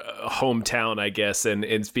partner's hometown, I guess, and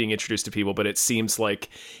is being introduced to people. But it seems like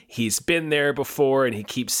he's been there before, and he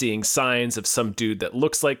keeps seeing signs of some dude that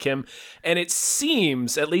looks like him. And it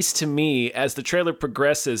seems, at least to me, as the trailer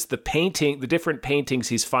progresses, the different paintings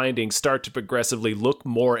he's finding start to progressively look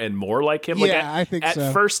more and more like him. Like Yeah, I think at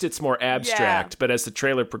so. first it's more abstract, but as the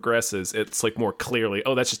trailer progresses, it's like more clearly,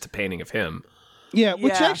 oh, that's just a painting of him. yeah.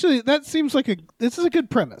 Which Yeah. actually, that seems like this is a good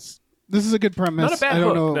premise. This is a good premise. Not a bad I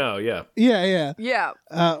don't hook. know. No, yeah. Yeah. Yeah.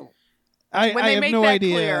 I When they have make no that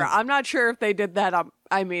idea. clear, I'm not sure if they did that.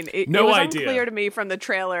 I mean, it No was idea. unclear to me from the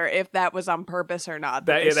trailer if that was on purpose or not.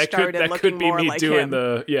 That, That they started could looking be more me like doing him.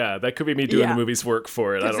 that could be me doing Yeah. the movie's work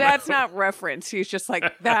for it. I Because don't that's know. not reference. He's just like,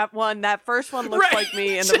 that first one looks Right, like me,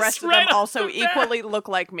 and just the rest of right them off also the bat. equally look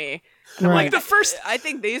like me. Right. the first I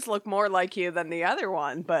think these look more like you than the other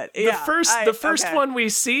one, but yeah. the first okay. one we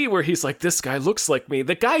see where he's like, this guy looks like me.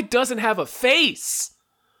 The guy doesn't have a face.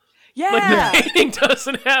 Yeah. Like the painting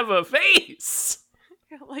doesn't have a face.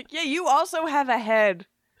 Like, yeah, you also have a head.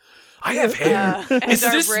 I have hair. and Is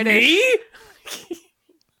are this British. me?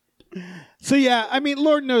 So yeah, I mean,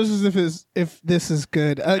 Lord knows if this is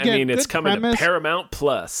good. Again, I mean, it's good coming premise. to Paramount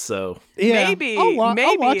Plus, so Yeah. Maybe- I'll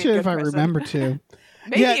maybe watch a it good if I present. remember to.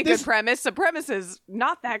 Maybe Yeah, a this- good premise. The premise is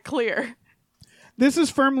not that clear. This is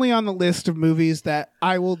firmly on the list of movies that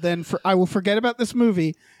I will forget about this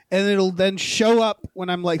movie, and it'll then show up when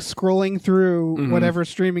I'm like scrolling through Mm-hmm. whatever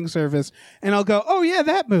streaming service, and I'll go, "Oh yeah,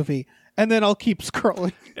 that movie," and then I'll keep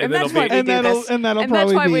scrolling. and that's then why it'll we be and do that'll this. and that'll and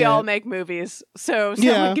probably that's why be we all it. make movies. So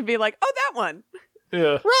Yeah. someone can be like, oh, that one.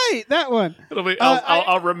 yeah. Right, that one. It'll be. Uh,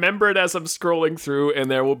 I'll remember it as I'm scrolling through,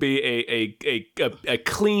 and there will be a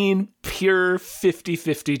clean, pure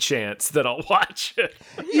 50-50 chance that I'll watch it.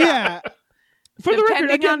 Yeah. For the record,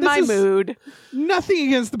 Depending again, on this my is mood. nothing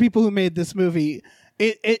against the people who made this movie.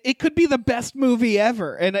 It could be the best movie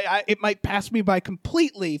ever, and it might pass me by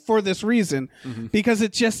completely for this reason, because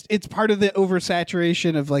it's part of the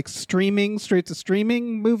oversaturation of like straight to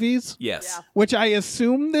streaming movies, Yes. Yeah. which I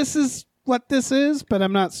assume this is what this is, but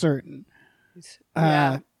I'm not certain.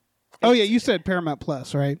 Yeah. Oh yeah, you said Paramount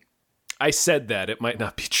Plus, right? I said that. It might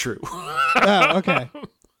not be true. Oh, okay.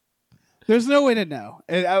 There's no way to know.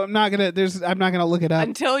 I'm not gonna look it up.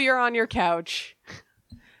 Until you're on your couch.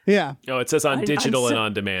 Yeah. Oh, it says on digital and so-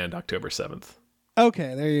 on demand, October 7th.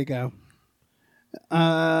 Okay, there you go.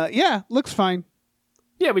 Yeah, looks fine.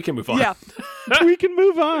 Yeah, we can move on. Yeah. We can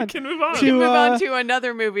move on. Can move on. To, Move on to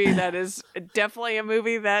another movie that is definitely a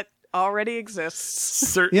movie that already exists.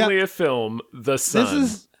 Certainly a film, The Son.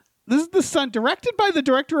 This is The Son, directed by the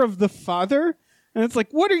director of The Father, and it's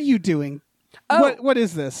like, what are you doing? Oh. What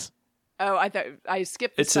is this? Oh, I thought I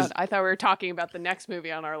skipped the It says- Son. I thought we were talking about the next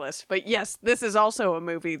movie on our list. But yes, this is also a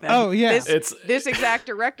movie that Oh, yeah. this exact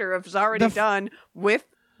director has already done with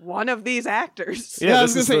one of these actors. Yeah, I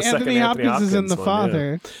this was gonna is say the second Anthony Hopkins is in The one,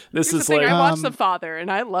 Father. yeah. This Here's is the thing, like I watched The Father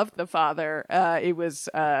and I loved The Father. It was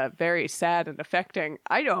very sad and affecting.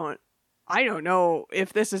 I don't know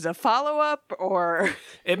if this is a follow-up or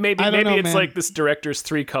it may be I don't maybe know, it's man. like this director's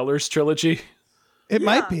Three Colors trilogy. It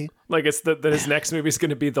might be. Like it's that his next movie is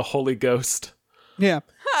going to be The Holy Ghost. Yeah.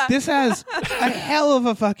 This has a hell of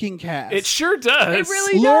a fucking cast. It sure does. It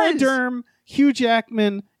really Laura does. Dern, Hugh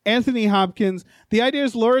Jackman, Anthony Hopkins. The idea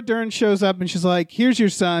is Laura Dern shows up and she's like, "Here's your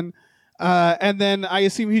son," and then I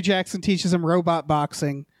assume Hugh Jackson teaches him robot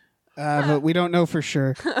boxing, but we don't know for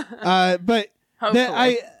sure. But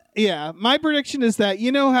Hopefully. my prediction is that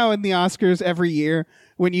you know how in the Oscars every year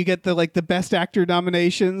when you get the best actor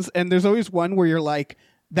nominations, and there's always one where you're like,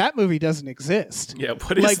 that movie doesn't exist. Yeah,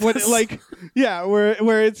 what is this?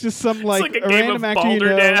 Where it's just some it's like a a game random of actor you know.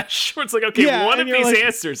 balderdash. Where it's like, okay, Yeah, one of and you're these like-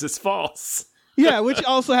 answers is false. Yeah, which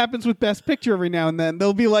also happens with Best Picture every now and then.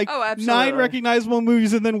 There'll be like Oh, 9 absolutely. recognizable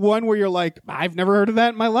movies and then one where you're like, I've never heard of that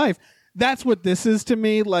in my life. That's what this is to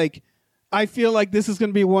me. Like, I feel like this is going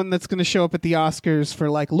to be one that's going to show up at the Oscars for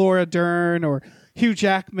like Laura Dern or Hugh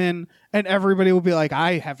Jackman, and everybody will be like,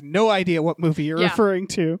 I have no idea what movie you're Yeah. referring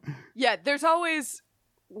to. Yeah, there's always.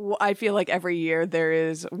 I feel like every year there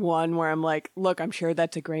is one where I'm like, look, I'm sure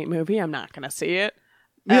that's a great movie. I'm not going to see it.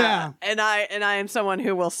 Yeah. And I am someone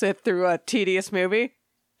who will sit through a tedious movie,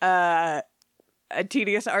 a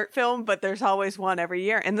tedious art film, but there's always one every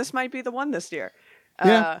year, and this might be the one this year.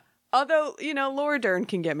 Yeah. Although Laura Dern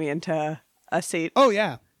can get me into a seat. Oh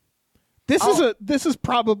yeah. This is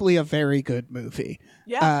probably a very good movie.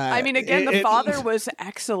 Yeah, I mean, again, The Father was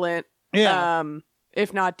excellent. Yeah.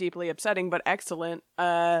 If not deeply upsetting, but excellent.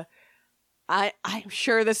 I'm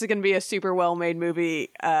sure this is going to be a super well-made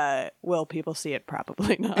movie. Will people see it?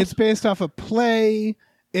 Probably not. It's based off a play.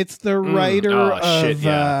 It's the writer of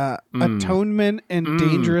Atonement and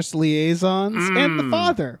Dangerous Liaisons and The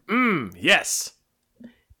Father. Yes.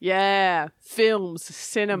 Yeah, films,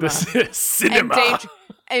 cinema, This is cinema.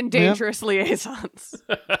 and Dangerous Liaisons.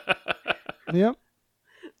 Yep.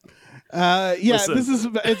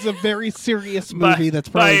 Listen. It's a very serious movie that's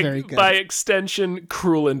probably very good. By extension,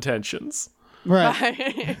 Cruel Intentions.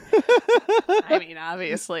 Right. I mean,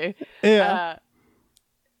 obviously. Yeah.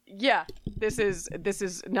 Yeah, this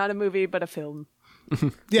is not a movie, but a film.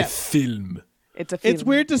 Yeah. Film. It's a film. It's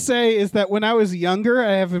weird to say is that when I was younger,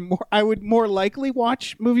 I would more likely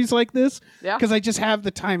watch movies like this Yeah. because I just have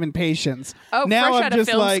the time and patience. Oh, now fresh I'm out of just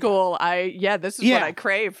film like, school, this is what I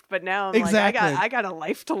craved. But now I'm Exactly. like, I got a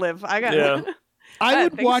life to live. I got. Yeah. I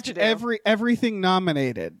would things watch to do. everything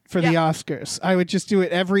nominated for the Oscars. I would just do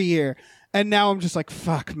it every year. And now I'm just like,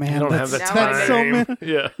 fuck, man. I don't have that's, the Now I that's so time. many.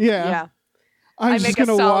 Yeah. Yeah. Yeah, I'm I just make a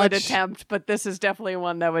gonna solid watch. attempt, but this is definitely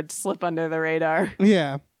one that would slip under the radar.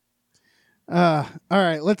 Yeah. All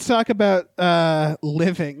right. Let's talk about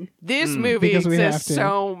Living. This movie Because we have exists to.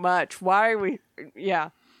 so much. Why are we? Yeah,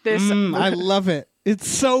 this. I love it. It's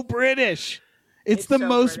so British. It's the so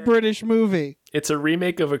most British movie. It's a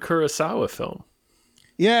remake of a Kurosawa film.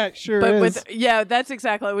 Yeah, it sure But is. that's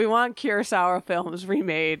exactly. We want Kurosawa films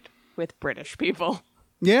remade with British people.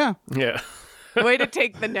 Yeah. Yeah. Way to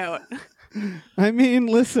take the note. I mean,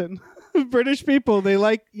 listen, British people, they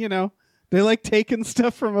like taking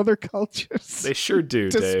stuff from other cultures. They sure do,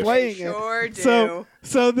 Dave. displaying Sure it. do.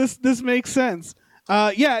 So this makes sense.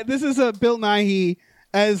 This is a Bill Nighy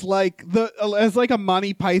as like a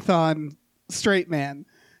Monty Python straight man.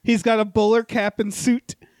 He's got a bowler cap and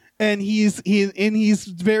suit, and he's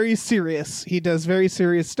very serious. He does very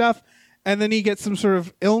serious stuff, and then he gets some sort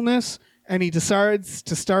of illness, and he decides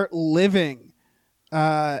to start living,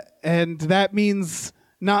 and that means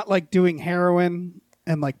not like doing heroin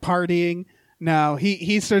and like partying. No,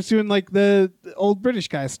 he starts doing like the old British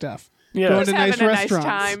guy stuff. Yeah. Going Just to Having nice a restaurants.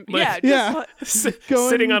 nice time. Like- Yeah, just Going-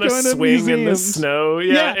 Sitting on a going to swing in the museums. snow.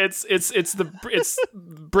 Yeah, Yeah. it's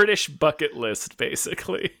British bucket list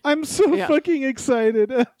basically. I'm so Yeah. fucking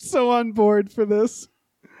excited. I'm so on board for this.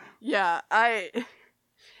 yeah.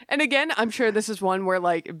 And again, I'm sure this is one where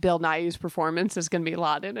like Bill Nighy's performance is going to be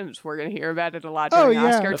lauded, and we're going to hear about it a lot during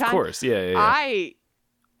Oscar time. Of course, yeah. I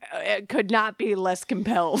could not be less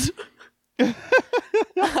compelled by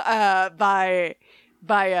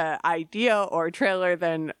a idea or trailer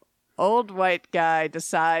than old white guy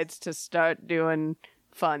decides to start doing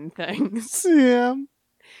fun things. Yeah.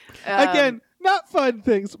 Again, not fun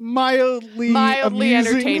things, mildly amusing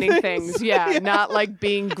entertaining things. Yeah, not like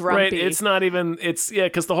being grumpy. Right, it's not even. It's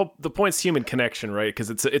because the point's human connection, right? Because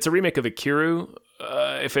it's a remake of Ikiru.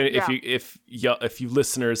 If you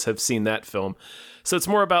listeners have seen that film, so it's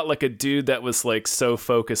more about like a dude that was like so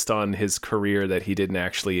focused on his career that he didn't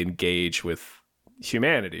actually engage with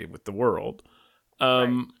humanity, with the world.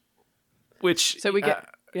 Which so we get.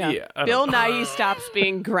 Bill Nighy stops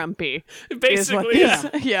being grumpy. Basically,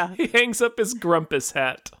 yeah. He hangs up his grumpus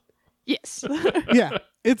hat. Yes. Yeah,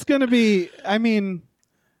 it's gonna be. I mean,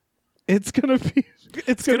 it's gonna be.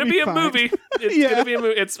 It's gonna be a fine. movie. It's gonna be a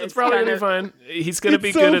movie. It's probably gonna be fine. He's gonna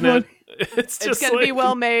be good in it. It's gonna be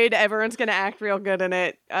well made. Everyone's gonna act real good in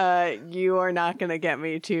it. You are not gonna get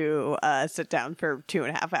me to sit down for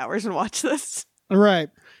 2.5 hours and watch this. Right.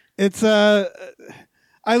 It's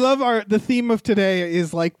I love the theme of today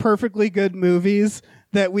is like perfectly good movies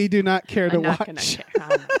that we do not care to watch. I'm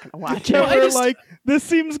not gonna watch it. We're like, this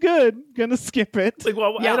seems good. Gonna skip it. Like,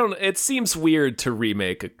 well, I don't. It seems weird to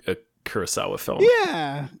remake a Kurosawa film.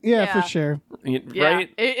 Yeah, for sure.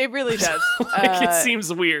 Right? It really does. It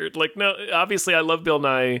seems weird. Like, no, obviously, I love Bill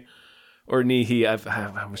Nighy or Nihi. I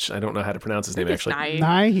don't know how to pronounce his name actually.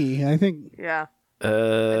 Nighy, I think. Yeah. I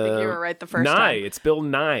think you were right the first time. It's Bill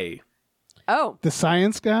Nighy. Oh, the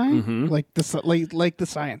science guy, like the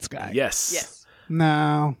science guy. Yes.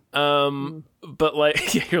 No. But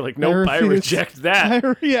like you're like, nope, I reject that.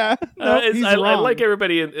 I like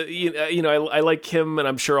everybody, and I like him, and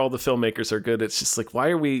I'm sure all the filmmakers are good. It's just like, why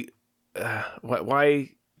are we? Why?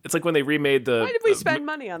 It's like when they remade the. Why did we spend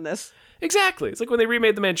money on this? Exactly. It's like when they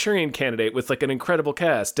remade The Manchurian Candidate with like an incredible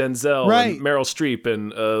cast, Denzel and Meryl Streep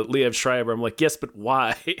and Liev Schreiber. I'm like, yes, but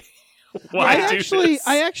why? Why do this?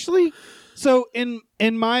 I actually. So in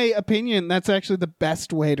my opinion, that's actually the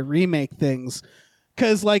best way to remake things,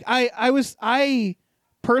 because like I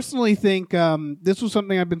personally think this was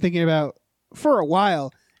something I've been thinking about for a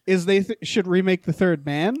while. Is they should remake The Third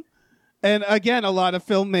Man, and again, a lot of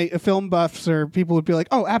film buffs or people would be like,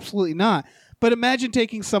 oh, absolutely not. But imagine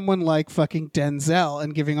taking someone like fucking Denzel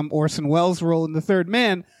and giving him Orson Welles' role in The Third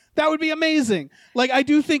Man. That would be amazing. Like I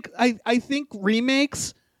do think I think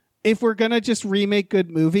remakes, if we're gonna just remake good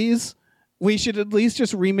movies, we should at least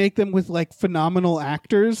just remake them with like phenomenal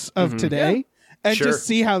actors of today and just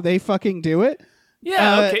see how they fucking do it.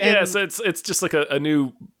 Yeah, okay, so it's just like a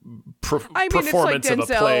new performance it's like of a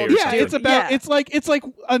play. It's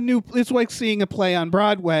like seeing a play on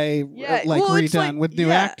Broadway, redone with new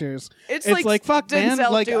actors. It's like fuck, Denzel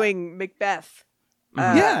man, like doing Macbeth.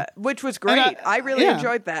 Which was great. And I really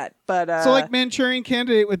enjoyed that. But so like Manchurian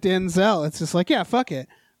Candidate with Denzel, it's just like, yeah, fuck it.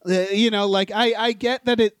 I get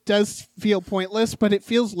that it does feel pointless, but it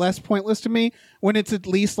feels less pointless to me when it's at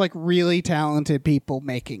least like really talented people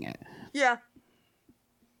making it.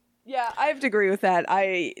 Yeah, I have to agree with that.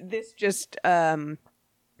 This just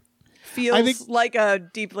feels like a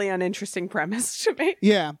deeply uninteresting premise to me.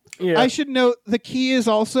 Yeah. I should note the key is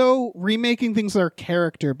also remaking things that are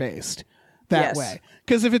character based that way.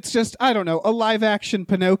 Because if it's just, I don't know, a live action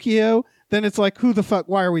Pinocchio, then it's like, who the fuck?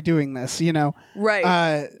 Why are we doing this?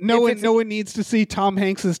 Right? No one needs to see Tom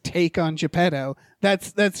Hanks's take on Geppetto.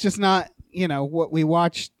 That's just not what we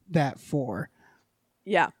watched that for.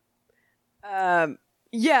 Yeah.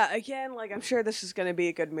 Again, like I'm sure this is going to be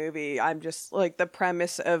a good movie. I'm just like the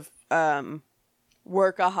premise of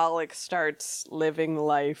workaholic starts living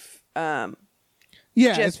life.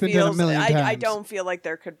 It's been done a million times. I don't feel like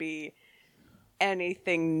there could be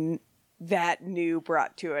anything that new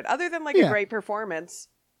brought to it other than like a great performance.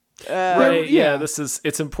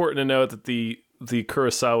 It's important to note that the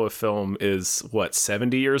Kurosawa film is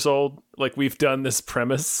 70 years old. Like we've done this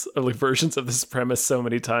premise, or like versions of this premise so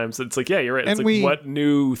many times. It's like, yeah, you're right. It's what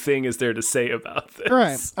new thing is there to say about this?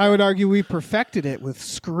 Right. I would argue we perfected it with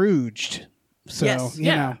Scrooged. So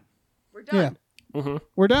we're done.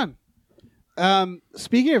 We're done.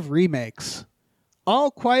 Speaking of remakes,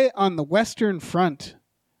 All Quiet on the Western Front,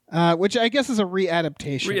 which I guess is a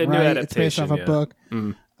readaptation, new right? adaptation, it's based off a book.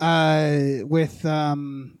 With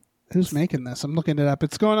who's making this? I'm looking it up.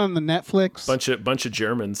 It's going on the Netflix. Bunch of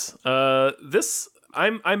Germans. I'm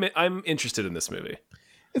interested in this movie.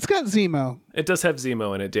 It's got Zemo. It does have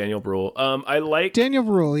Zemo in it. Daniel Bruhl. I like Daniel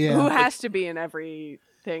Bruhl. Yeah, who has to be in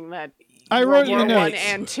everything that I wrote in the World War notes.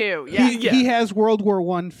 I and II. Yeah. He has World War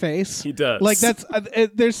One face. He does. Like that's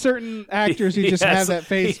there's certain actors who just have that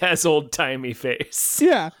face. He has old-timey face.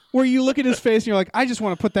 Yeah, where you look at his face and you're like, I just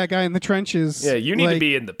want to put that guy in the trenches. Yeah, you need to Like,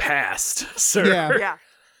 be in the past, sir. Yeah.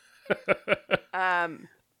 Yeah.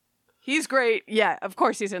 He's great. Yeah, of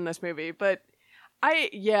course he's in this movie, but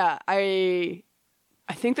I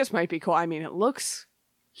think this might be cool. I mean, it looks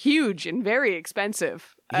huge and very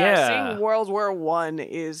expensive. Yeah. Seeing World War One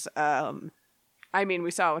is I mean,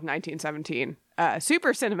 we saw it with 1917.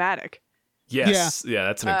 Super cinematic. Yes. Yeah,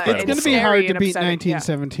 that's an It's incredible going to be film. hard to and beat upsetting, yeah.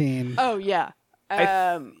 1917. Oh yeah.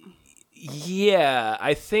 Yeah,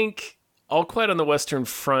 I think All Quiet on the Western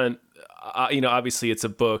Front, obviously it's a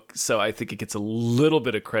book, so I think it gets a little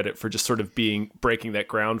bit of credit for just sort of breaking that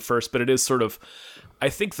ground first, but it is sort of, I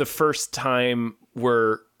think, the first time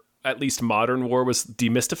where at least modern war was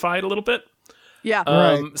demystified a little bit. Yeah.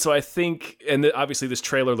 Right. So I think, and obviously this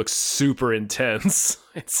trailer looks super intense.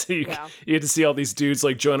 And so you get to see all these dudes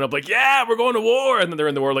like join up, like, yeah, we're going to war, and then they're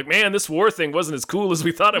in the war, like, man, this war thing wasn't as cool as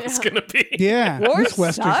we thought it was going to be. Yeah, War this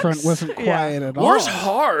Western sucks. Front wasn't Yeah. quiet at all. War's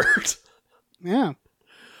hard. Yeah,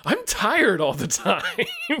 I'm tired all the time.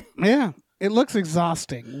 yeah. It looks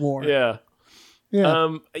exhausting. War. Yeah.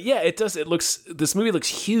 Yeah. Yeah, it does. This movie looks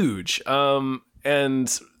huge.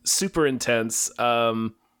 And super intense.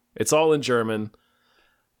 It's all in German.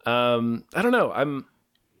 I don't know.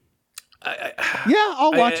 Yeah,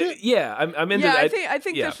 I'll watch it. Yeah, I'm into Yeah, that. I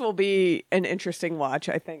think yeah. this will be an interesting watch.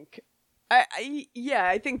 I think.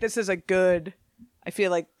 I think this is a good. I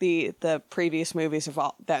feel like the previous movies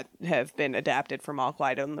that have been adapted from All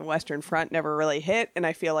Quiet on the Western Front never really hit, and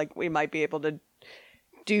I feel like we might be able to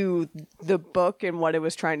do the book and what it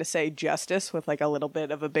was trying to say justice with like a little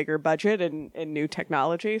bit of a bigger budget and new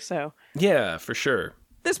technology. So Yeah, for sure.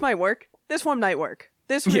 this might work. This one might work.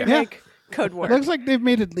 This Yeah. remake could work. Looks like they've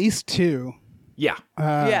made at least two. Yeah.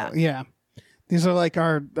 Yeah. These are like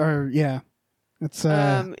our yeah. It's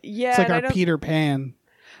yeah, it's like and I our don't- Peter Pan.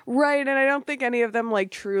 Right, and I don't think any of them like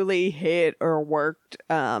truly hit or worked.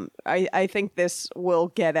 I think this will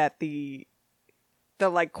get at the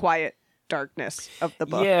like quiet darkness of the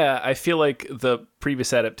book. Yeah, I feel like the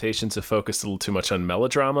previous adaptations have focused a little too much on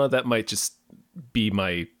melodrama. That might just be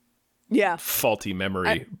my Yeah. faulty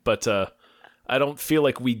memory, but I don't feel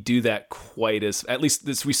like we do that quite as. At least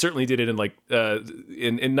this, we certainly did it in like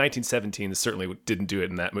in 1917. This certainly didn't do it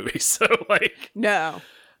in that movie. So like, No.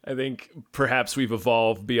 I think perhaps we've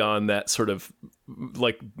evolved beyond that sort of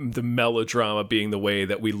like the melodrama being the way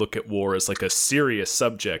that we look at war as like a serious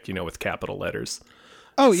subject, with capital letters.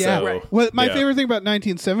 Oh yeah. So, Right. Well, my yeah. favorite thing about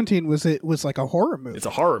 1917 was it was like a horror movie. It's a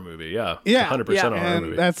horror movie, yeah. Yeah. 100% a horror and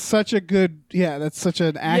movie. that's such a good that's such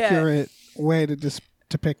an accurate way to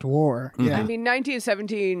depict war. Mm-hmm. Yeah. I mean,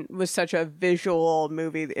 1917 was such a visual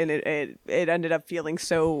movie, and it ended up feeling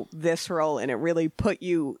so visceral, and it really put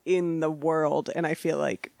you in the world. And I feel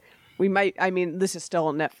like we might. I mean, this is still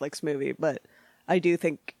a Netflix movie, but I do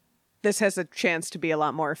think this has a chance to be a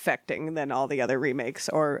lot more affecting than all the other remakes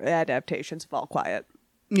or adaptations of All Quiet.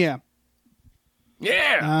 Yeah.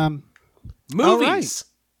 Yeah. Movies.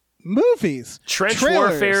 Movies. Trench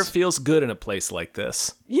Trailers. warfare feels good in a place like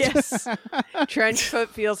this. Yes, trench foot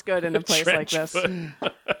feels good in a place like Trench this.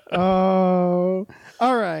 foot. Oh.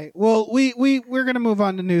 All right. Well, we're going to move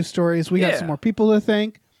on to news stories. We got Yeah. some more people to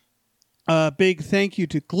thank. Big thank you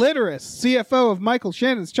to Glitterous, CFO of Michael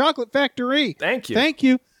Shannon's Chocolate Factory. Thank you. Thank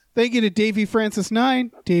you. Thank you to Davey Francis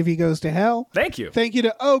 9. Davey Goes to Hell. Thank you. Thank you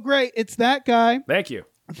to Oh Great, It's That Guy. Thank you.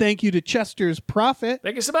 Thank you to Chester's Prophet.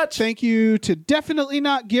 Thank you so much. Thank you to Definitely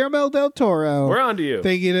Not Guillermo del Toro. We're on to you.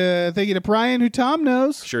 Thank you to Brian, who Tom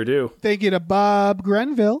knows. Sure do. Thank you to Bob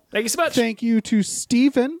Grenville. Thank you so much. Thank you to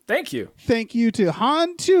Stephen. Thank you. Thank you to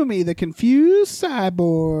Han Toomey, the confused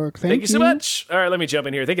cyborg. Thank you so much. All right, let me jump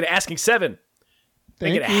in here. Thank you to Asking Seven.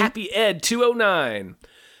 Thank you to Happy Ed 209.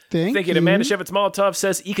 Thank you to Amanda Shevitz Molotov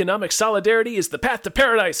says economic solidarity is the path to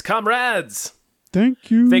paradise, comrades.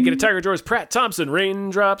 Thank you. Thank you to Tiger George Pratt Thompson.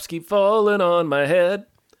 Raindrops keep falling on my head.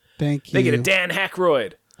 Thank you. Thank you to Dan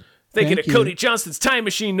Hackroyd. Thank you to Thank you. Cody Johnston's Time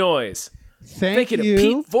Machine Noise. Thank you to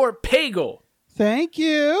Pete Vorpagel. Thank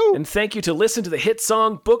you. And thank you to listen to the hit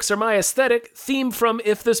song Books Are My Aesthetic, theme from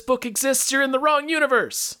If This Book Exists, You're in the Wrong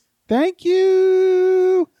Universe. Thank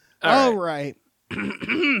you. All All right.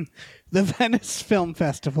 The Venice Film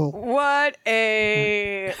Festival. What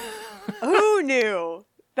a who knew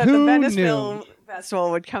that Who the Venice knew? Film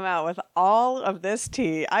Festival would come out with all of this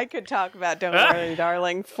tea? I could talk about Don't Worry,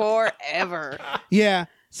 Darling forever. Yeah.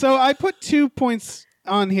 So I put 2 points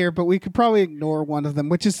on here, but we could probably ignore one of them,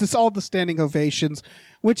 which is all the standing ovations,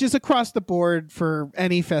 which is across the board for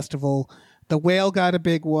any festival. The Whale got a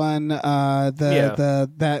big one.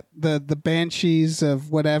 The Banshees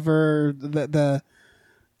of whatever. That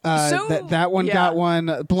one got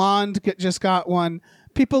one. Blonde just got one.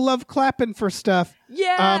 People love clapping for stuff.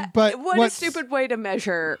 Yeah, but what a stupid way to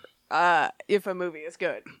measure if a movie is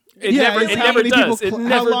good. It never does.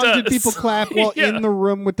 How long did people clap while in the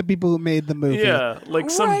room with the people who made the movie? Yeah, like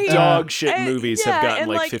some dog shit movies have gotten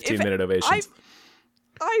like 15-minute ovations.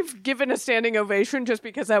 I've given a standing ovation just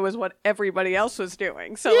because that was what everybody else was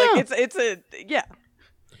doing. So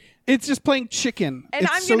It's just playing chicken. And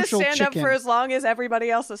I'm going to stand up for as long as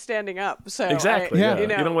everybody else is standing up. So exactly. You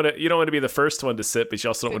don't want to be the first one to sit, but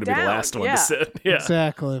you also don't want to be the last one to sit. Yeah.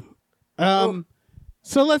 Exactly.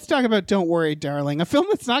 So let's talk about Don't Worry, Darling, a film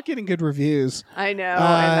that's not getting good reviews. I know,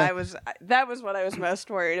 and that was what I was most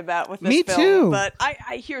worried about with this film. Me too. But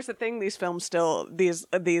here's the thing: these films these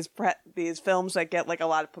films that get like a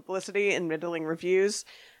lot of publicity and middling reviews.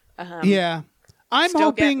 I'm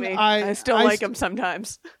hoping I still like them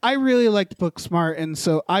sometimes. I really liked Booksmart, and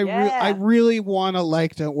so I really want to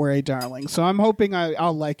like Don't Worry, Darling. So I'm hoping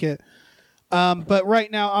I'll like it. But right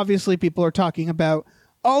now, obviously, people are talking about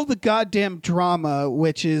all the goddamn drama,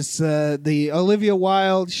 which is the Olivia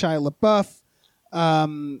Wilde, Shia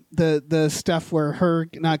LaBeouf, the stuff where her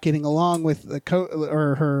not getting along with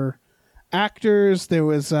her actors. There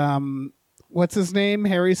was what's his name,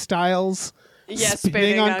 Harry Styles. Yes,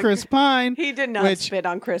 spitting on Chris Pine. He did not spit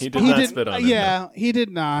on Chris Pine. He did not spit on him. Yeah, he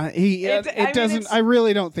did not. I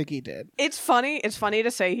really don't think he did. It's funny. It's funny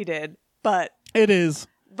to say he did, but it is.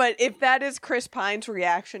 But if that is Chris Pine's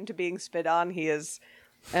reaction to being spit on, he is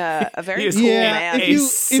a very cool man.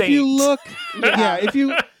 If you look,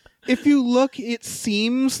 if you look, it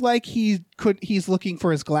seems like he's looking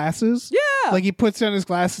for his glasses. Yeah, like he puts down his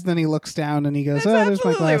glasses, then he looks down and he goes, that's there's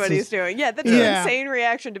my glasses. What he's doing. Yeah, that's an insane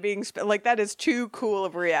reaction to being like that is too cool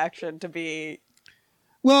of a reaction to be.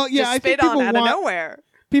 Well, yeah, I think people out of nowhere.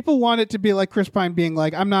 People want it to be like Chris Pine being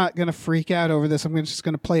like, I'm not gonna freak out over this. I'm just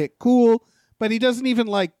gonna play it cool. But he doesn't even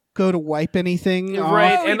like go to wipe anything.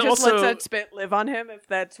 Right, and he just lets that spit live on him if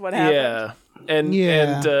that's what happened. Yeah,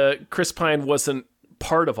 and Chris Pine wasn't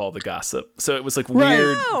part of all the gossip, so it was like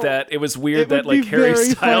weird that like Harry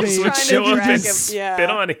Styles would show up and spit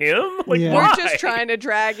on him. Like, we're just trying to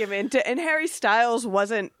drag him into, and Harry Styles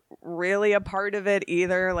wasn't really a part of it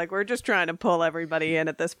either. Like, we're just trying to pull everybody in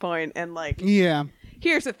at this point, and like,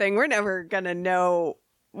 here's the thing: we're never gonna know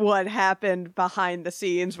what happened behind the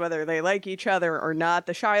scenes, whether they like each other or not.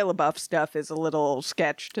 The Shia LaBeouf stuff is a little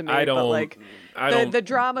sketch to me. The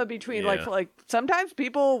drama between like sometimes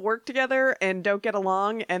people work together and don't get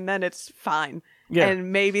along, and then it's fine. Yeah.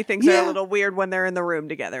 And maybe things are a little weird when they're in the room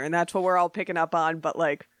together, and that's what we're all picking up on. But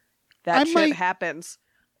like that shit happens.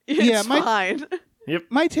 It's fine. Yep.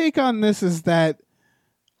 My take on this is that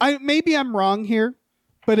maybe I'm wrong here,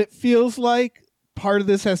 but it feels like part of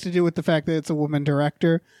this has to do with the fact that it's a woman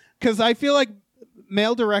director, because I feel like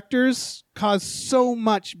male directors cause so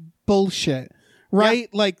much bullshit,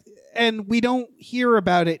 right? Like, and we don't hear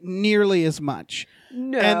about it nearly as much.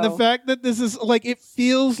 No. And the fact that this is like, it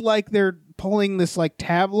feels like they're pulling this like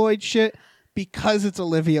tabloid shit because it's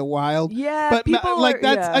Olivia Wilde. Yeah, but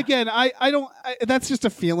again, that's just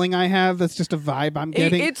a feeling I have. That's just a vibe I'm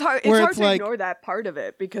getting. It's hard to ignore that part of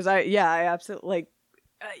it, because I absolutely like.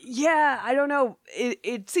 I don't know.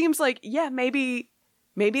 It seems like, maybe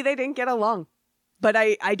they didn't get along, but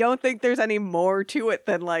I don't think there's any more to it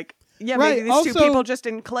than like, maybe these two people just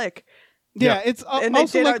didn't click. Yeah, it's and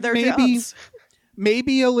also they did like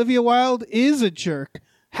maybe Olivia Wilde is a jerk.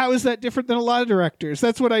 How is that different than a lot of directors?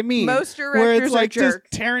 That's what I mean. Most directors where it's like, are jerks.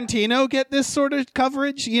 Does Tarantino get this sort of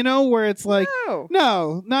coverage? You know, where it's like,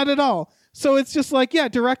 no, not at all. So it's just like,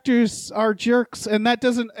 directors are jerks, and that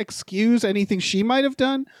doesn't excuse anything she might have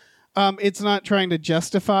done. It's not trying to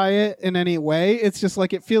justify it in any way. It's just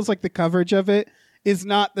like, it feels like the coverage of it is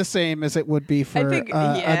not the same as it would be for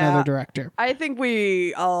another director. I think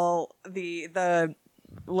we all, the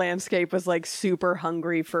landscape was like super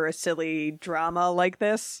hungry for a silly drama like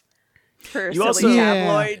this. For a silly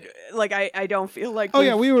tabloid. Like, I don't feel like...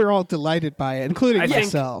 we were all delighted by it, including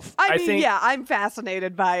myself. I mean, I'm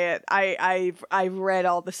fascinated by it. I've read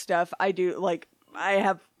all the stuff. I do, like, I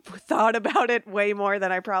have thought about it way more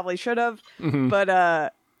than I probably should have. Mm-hmm. But,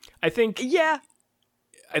 I think... Yeah.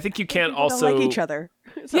 I think you can't also... don't like each other.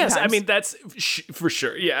 Sometimes. Yes, I mean, that's for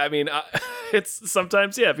sure. Yeah, I mean, it's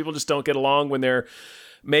sometimes, people just don't get along when they're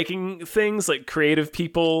making things. Like, creative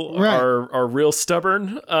people are real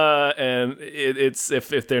stubborn, and it's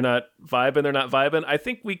if they're not vibing, they're not vibing. I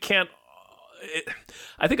think we can't.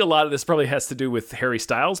 I think a lot of this probably has to do with Harry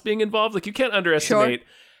Styles being involved. Like, you can't underestimate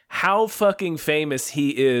how fucking famous he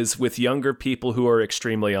is with younger people who are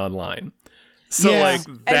extremely online. So Yeah. like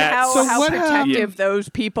And that. how what protective those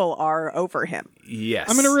people are over him. Yes.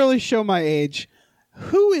 I'm gonna really show my age.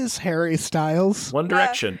 Who is Harry Styles? One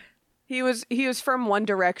Direction. He was from One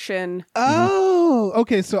Direction. Oh,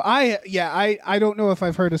 okay. So I don't know if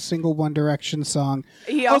I've heard a single One Direction song.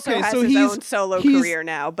 He also Okay, has so his he's- own solo he's- career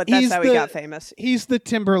now, but that's he's how he the- got famous. He's the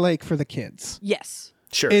Timberlake for the kids. Yes.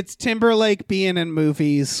 Sure. It's Timberlake being in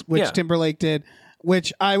movies, which Yeah. Timberlake did,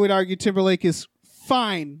 which I would argue Timberlake is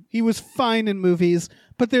fine. He was fine in movies,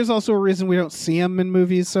 but there's also a reason we don't see him in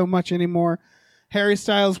movies so much anymore. Harry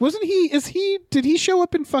Styles, did he show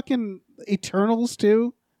up in fucking Eternals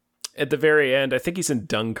too? At the very end, I think he's in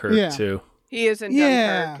Dunkirk Yeah. too. He is in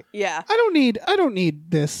Yeah. Dunkirk. Yeah. I don't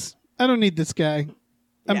need this. I don't need this guy.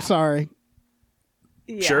 I'm Yeah. sorry.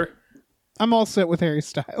 Yeah. Sure. I'm all set with Harry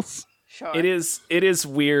Styles. Sure. It is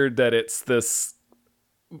weird that it's this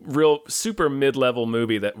real super mid-level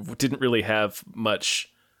movie that didn't really have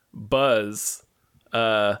much buzz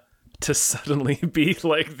to suddenly be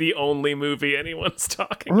like the only movie anyone's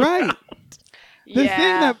talking Right. about. The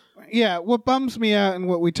thing that, what bums me out and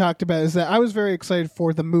what we talked about is that I was very excited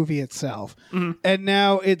for the movie itself. And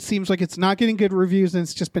now it seems like it's not getting good reviews and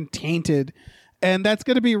it's just been tainted. And that's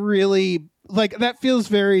going to be really, like, that feels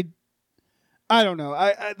very, I don't know.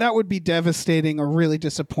 I that would be devastating or really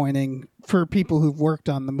disappointing for people who've worked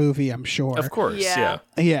on the movie, I'm sure. Of course, Yeah.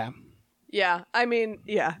 yeah. Yeah. Yeah. I mean,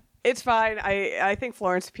 yeah. It's fine. I think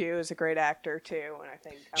Florence Pugh is a great actor too, and I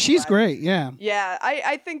think She's glad- great. Yeah. Yeah,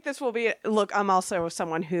 I think this will be. Look, I'm also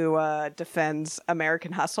someone who defends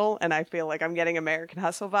American Hustle, and I feel like I'm getting American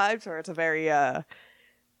Hustle vibes, where it's a very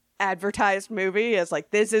advertised movie. It's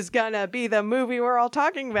like, this is gonna be the movie we're all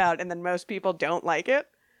talking about, and then most people don't like it.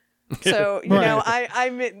 So you Right. know,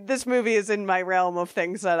 I'm this movie is in my realm of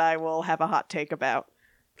things that I will have a hot take about,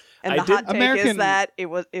 and the hot take is American- that it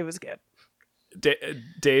was good.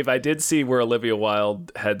 Dave, I did see where Olivia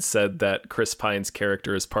Wilde had said that Chris Pine's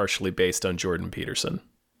character is partially based on Jordan Peterson.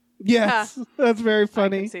 Yes. That's very I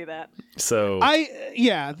funny. can see that. So I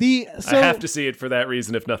have to see it for that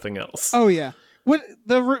reason, if nothing else. Oh yeah. What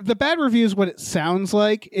the bad reviews? What it sounds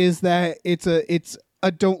like is that it's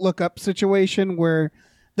a don't look up situation where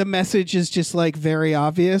the message is just like very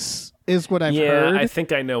obvious. Is what I've heard. I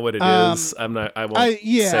think I know what it is. I won't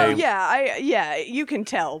yeah. say. Yeah, you can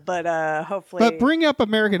tell, but hopefully, But bring up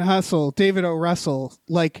American Hustle, David O. Russell,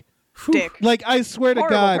 like, Dick. like I swear to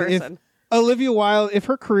Horrible God, person. if Olivia Wilde, if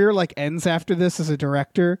her career like ends after this as a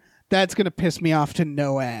director, that's gonna piss me off to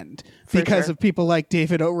no end because sure. of people like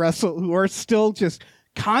David O. Russell who are still just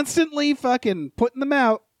constantly fucking putting them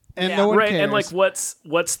out, and Yeah. no one Right, cares. and like,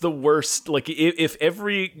 what's the worst? Like, if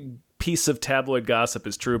every piece of tabloid gossip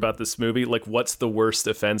is true about this movie, like, what's the worst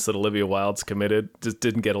offense that Olivia Wilde's committed? Just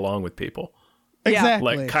didn't get along with people.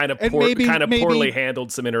 exactly, Like, kind of And maybe poorly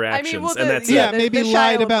handled some interactions, well, and that's yeah, it. maybe the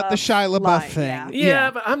lied Shia about the LaBeouf Shia LaBeouf line, thing. Yeah,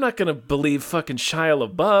 but I'm not gonna believe fucking Shia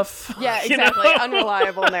LaBeouf. Yeah, You know? exactly.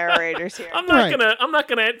 Unreliable narrators here. I'm Right. not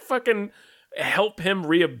gonna fucking help him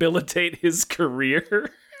rehabilitate his career.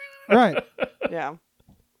 Right. Yeah.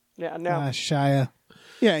 Yeah, no. Shia.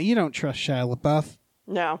 Yeah, you don't trust Shia LaBeouf.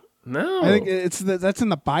 No. No, I think that's in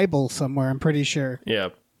the Bible somewhere. I'm pretty sure. yeah.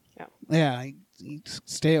 Yeah, you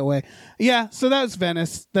stay away. Yeah, so that was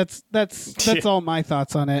Venice. That's all my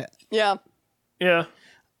thoughts on it. Yeah. Yeah.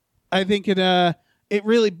 I think it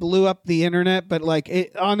really blew up the internet, but like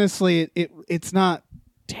it honestly, it's not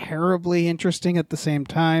terribly interesting at the same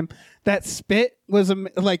time. That spit was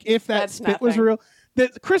like if that That's spit was nothing. real.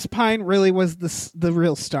 That Chris Pine really was the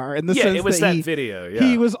real star in the Yeah, sense it was that that video, yeah.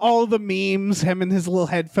 he was all the memes, him and his little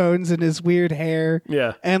headphones and his weird hair.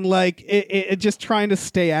 Yeah. And like it just trying to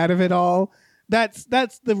stay out of it all. That's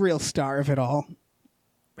the real star of it all.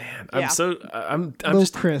 Man, Yeah. I'm Little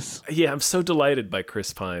just Chris. Yeah, I'm so delighted by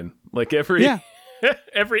Chris Pine. Like every Yeah.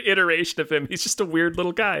 every iteration of him, he's just a weird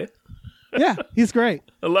little guy. Yeah, he's great.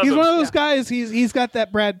 I love He's him. one of those guys. He's got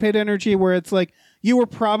that Brad Pitt energy where it's like you were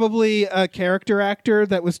probably a character actor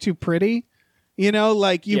that was too pretty. You know,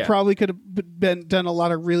 like you Yeah. probably could have done a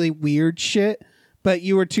lot of really weird shit, but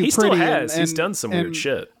you were too He pretty. still has. He's and- done some and- weird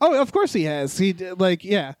shit. Oh, of course he has. He like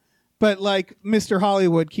yeah. But like Mr.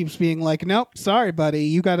 Hollywood keeps being like, nope, sorry, buddy,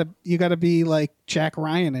 you gotta be like Jack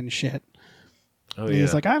Ryan and shit. Oh And yeah.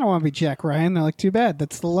 he's like, I don't want to be Jack Ryan. They're like, too bad,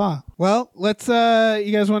 that's the law. Well, let's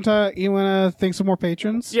you guys want to thank some more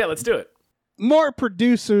patrons? yeah, let's do it. More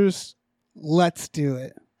producers. Let's do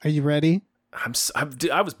it. Are you ready?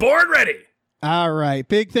 I was born ready. All right.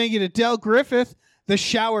 Big thank you to Del Griffith, the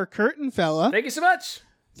shower curtain fella. Thank you so much.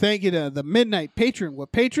 Thank you to the Midnight Patron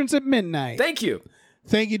with patrons at midnight. Thank you.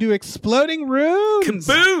 Thank you to Exploding Runes.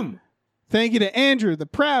 Kaboom! Thank you to Andrew, the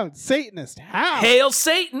proud Satanist. How? Hail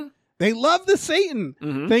Satan! They love the Satan.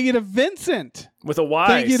 Thank you to Vincent. With a Y,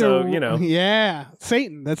 Thank you so, to, Yeah,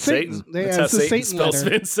 Satan. That's Satan. Satan. Yeah, That's how it's the Satan Satan spells letter.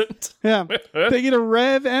 Vincent. Yeah. Thank you to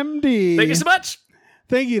Rev MD. Thank you so much.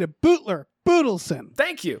 Thank you to Bootler Boodleson.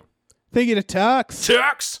 Thank you. Thank you to Tux.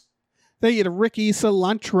 Tux! Thank you to Ricky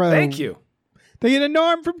Cilantro. Thank you. Thank you to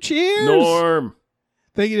Norm from Cheers. Norm.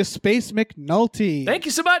 Thank you to Space McNulty. Thank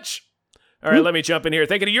you so much. All right, let me jump in here.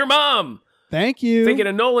 Thank you to your mom. Thank you. Thank you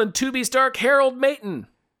to Nolan To-Be Stark Harold Mayton.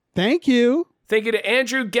 Thank you. Thank you to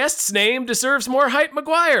Andrew Guest's name deserves more hype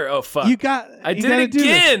McGuire. Oh, fuck. I did gotta it do this.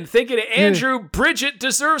 again. Thank you to Andrew Bridget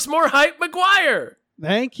deserves more hype McGuire.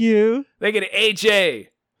 Thank you. Thank you to AJ.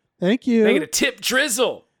 Thank you. Thank you to Tip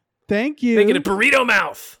Drizzle. Thank you. Thank you to Burrito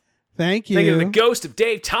Mouth. Thank you. Thank you to the ghost of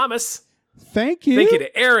Dave Thomas. Thank you. Thank you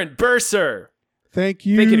to Aaron Burser. Thank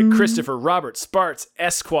you. Thank you to Christopher Robert Sparts,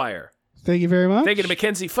 Esquire. Thank you very much. Thank you to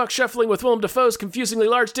Mackenzie Fuck Shuffling with Willem Dafoe's confusingly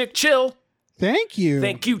large dick chill. Thank you.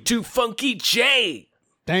 Thank you to Funky J.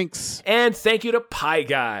 Thanks. And thank you to Pie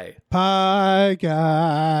Guy. Pie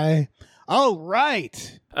Guy. All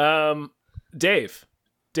right. Dave.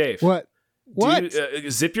 What? What?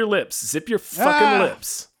 Zip your lips. Zip your fucking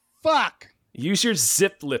lips. Fuck. Use your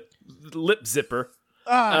lip zipper.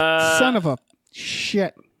 Son of a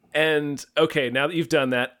shit. And okay, now that you've done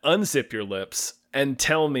that, unzip your lips and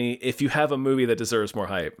tell me if you have a movie that deserves more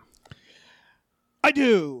hype. I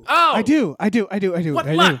do. Oh! I do. What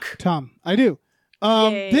I luck? do. Tom, I do.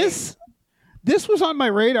 Yay. This was on my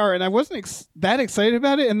radar, and I wasn't that excited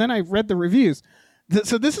about it. And then I read the reviews.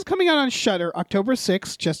 So this is coming out on Shudder October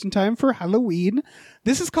 6th, just in time for Halloween.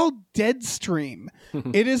 This is called Deadstream.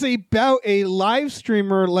 It is about a live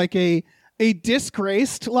streamer, like a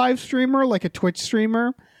disgraced live streamer, like a Twitch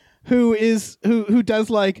streamer, who does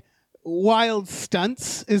like wild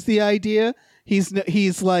stunts. Is the idea? He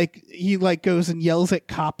goes and yells at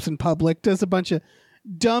cops in public, does a bunch of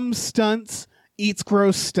dumb stunts, eats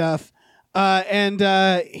gross stuff. Like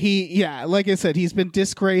I said, he's been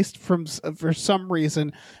disgraced for some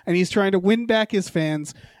reason, and he's trying to win back his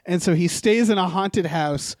fans. And so he stays in a haunted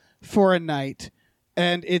house for a night,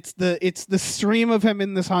 and it's the stream of him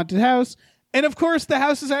in this haunted house. And of course, the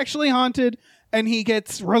house is actually haunted, and he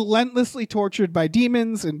gets relentlessly tortured by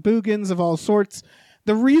demons and boogans of all sorts.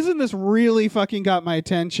 The reason this really fucking got my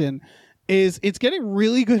attention is it's getting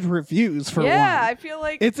really good reviews for one. Yeah, I feel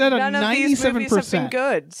like it's at none a 97%. of these movies have been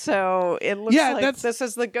good, so it looks like this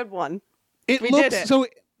is the good one. It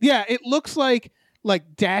looks like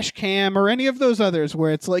Dash Cam or any of those others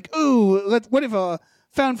where it's like, ooh, what if a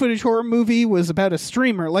found footage horror movie was about a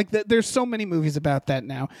streamer? Like there's so many movies about that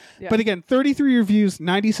now. Yeah. But again, 33 reviews,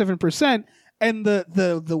 97%, and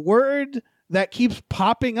the word that keeps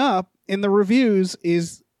popping up in the reviews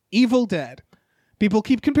is Evil Dead. People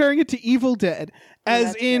keep comparing it to Evil Dead,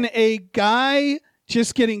 as in a guy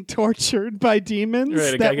just getting tortured by demons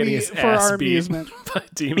Right, a guy getting his for ass our beat amusement. by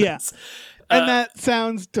demons. Yeah. And that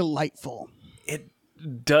sounds delightful. It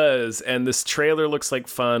does, and this trailer looks like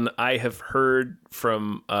fun. I have heard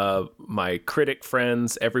from my critic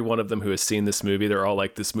friends, every one of them who has seen this movie, they're all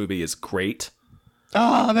like, this movie is great.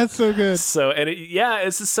 Oh, that's so good. So, and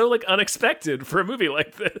it's just so like unexpected for a movie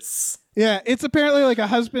like this. Yeah, it's apparently like a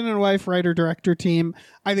husband and wife writer-director team.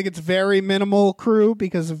 I think it's very minimal crew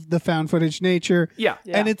because of the found footage nature. Yeah.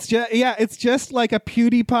 And it's just like a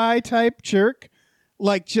PewDiePie type jerk.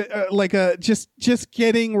 Just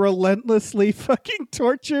getting relentlessly fucking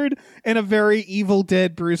tortured in a very Evil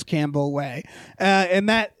Dead Bruce Campbell way.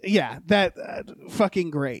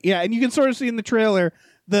 Fucking great. Yeah, and you can sort of see in the trailer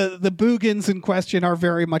the boogans in question are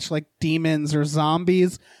very much like demons or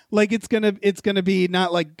zombies. Like it's gonna be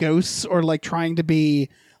not like ghosts or like trying to be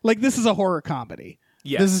like, this is a horror comedy.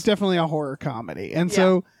 Yes. This is definitely a horror comedy. And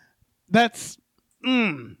so that's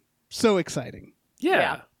so exciting.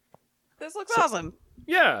 Yeah. This looks awesome.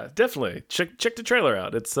 Yeah, definitely. Check the trailer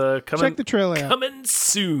out. It's coming. Check the trailer out. Coming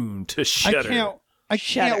soon to Shudder. I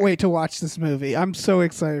can't wait to watch this movie. I'm so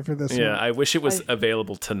excited for this one. Yeah, I wish it was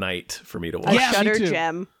available tonight for me to watch. A Yeah, me Shudder too.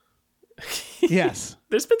 gem. Yes.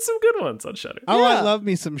 There's been some good ones on Shudder. Oh, I Yeah. love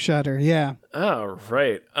me some Shudder. Yeah. All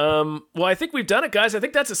right. Well, I think we've done it, guys. I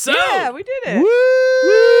think that's a so. Yeah, we did it. Woo!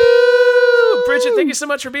 Bridget, thank you so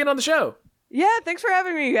much for being on the show. Yeah, thanks for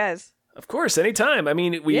having me, you guys. Of course, anytime. I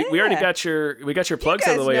mean, we already got your plugs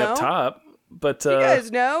out of the way up top, but You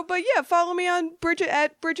guys know, but yeah, follow me on Bridget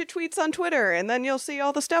at Bridget Tweets on Twitter, and then you'll see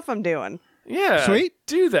all the stuff I'm doing. yeah, Sweet.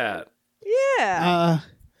 do that. Yeah.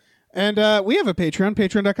 And we have a Patreon,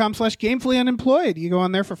 patreon.com/gamefullyunemployed. You go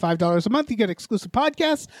on there for $5 a month. You get exclusive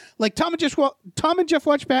podcasts like Tom and Jeff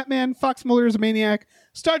Watch Batman, Fox Mulder is a Maniac,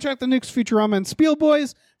 Star Trek The Next Futurama, and Spiel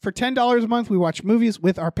Boys. For $10 a month, we watch movies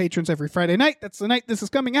with our patrons every Friday night. That's the night this is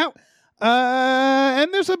coming out.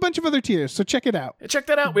 And there's a bunch of other tiers, so check it out. Check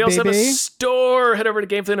that out. We also have a store. Head over to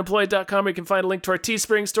gamefullyunemployed.com where you can find a link to our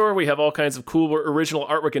Teespring store. We have all kinds of cool original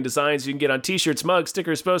artwork and designs you can get on t-shirts, mugs,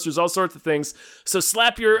 stickers, posters, all sorts of things. So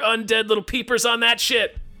slap your undead little peepers on that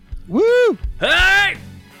shit. Woo! All right.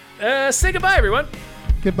 Say goodbye, everyone.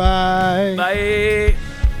 Goodbye. Bye.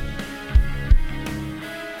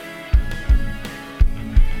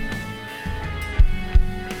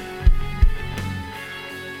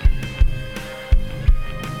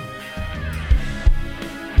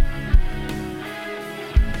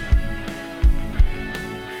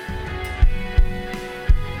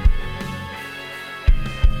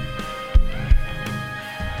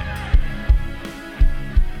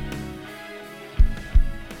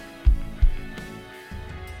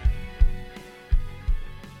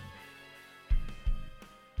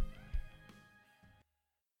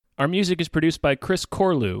 Our music is produced by Chris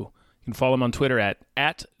Corlew. You can follow him on Twitter at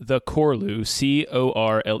 @thecorlew,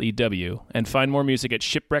 Corlew, and find more music at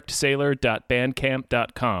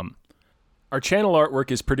shipwreckedsailor.bandcamp.com. Our channel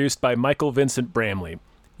artwork is produced by Michael Vincent Bramley.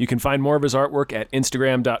 You can find more of his artwork at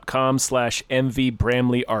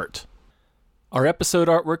instagram.com/mvbramleyart. Our episode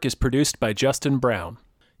artwork is produced by Justin Brown.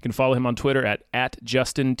 You can follow him on Twitter at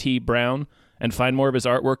 @JustinTBrown and find more of his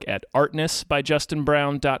artwork at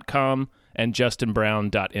artnessbyjustinbrown.com and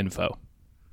justinbrown.info.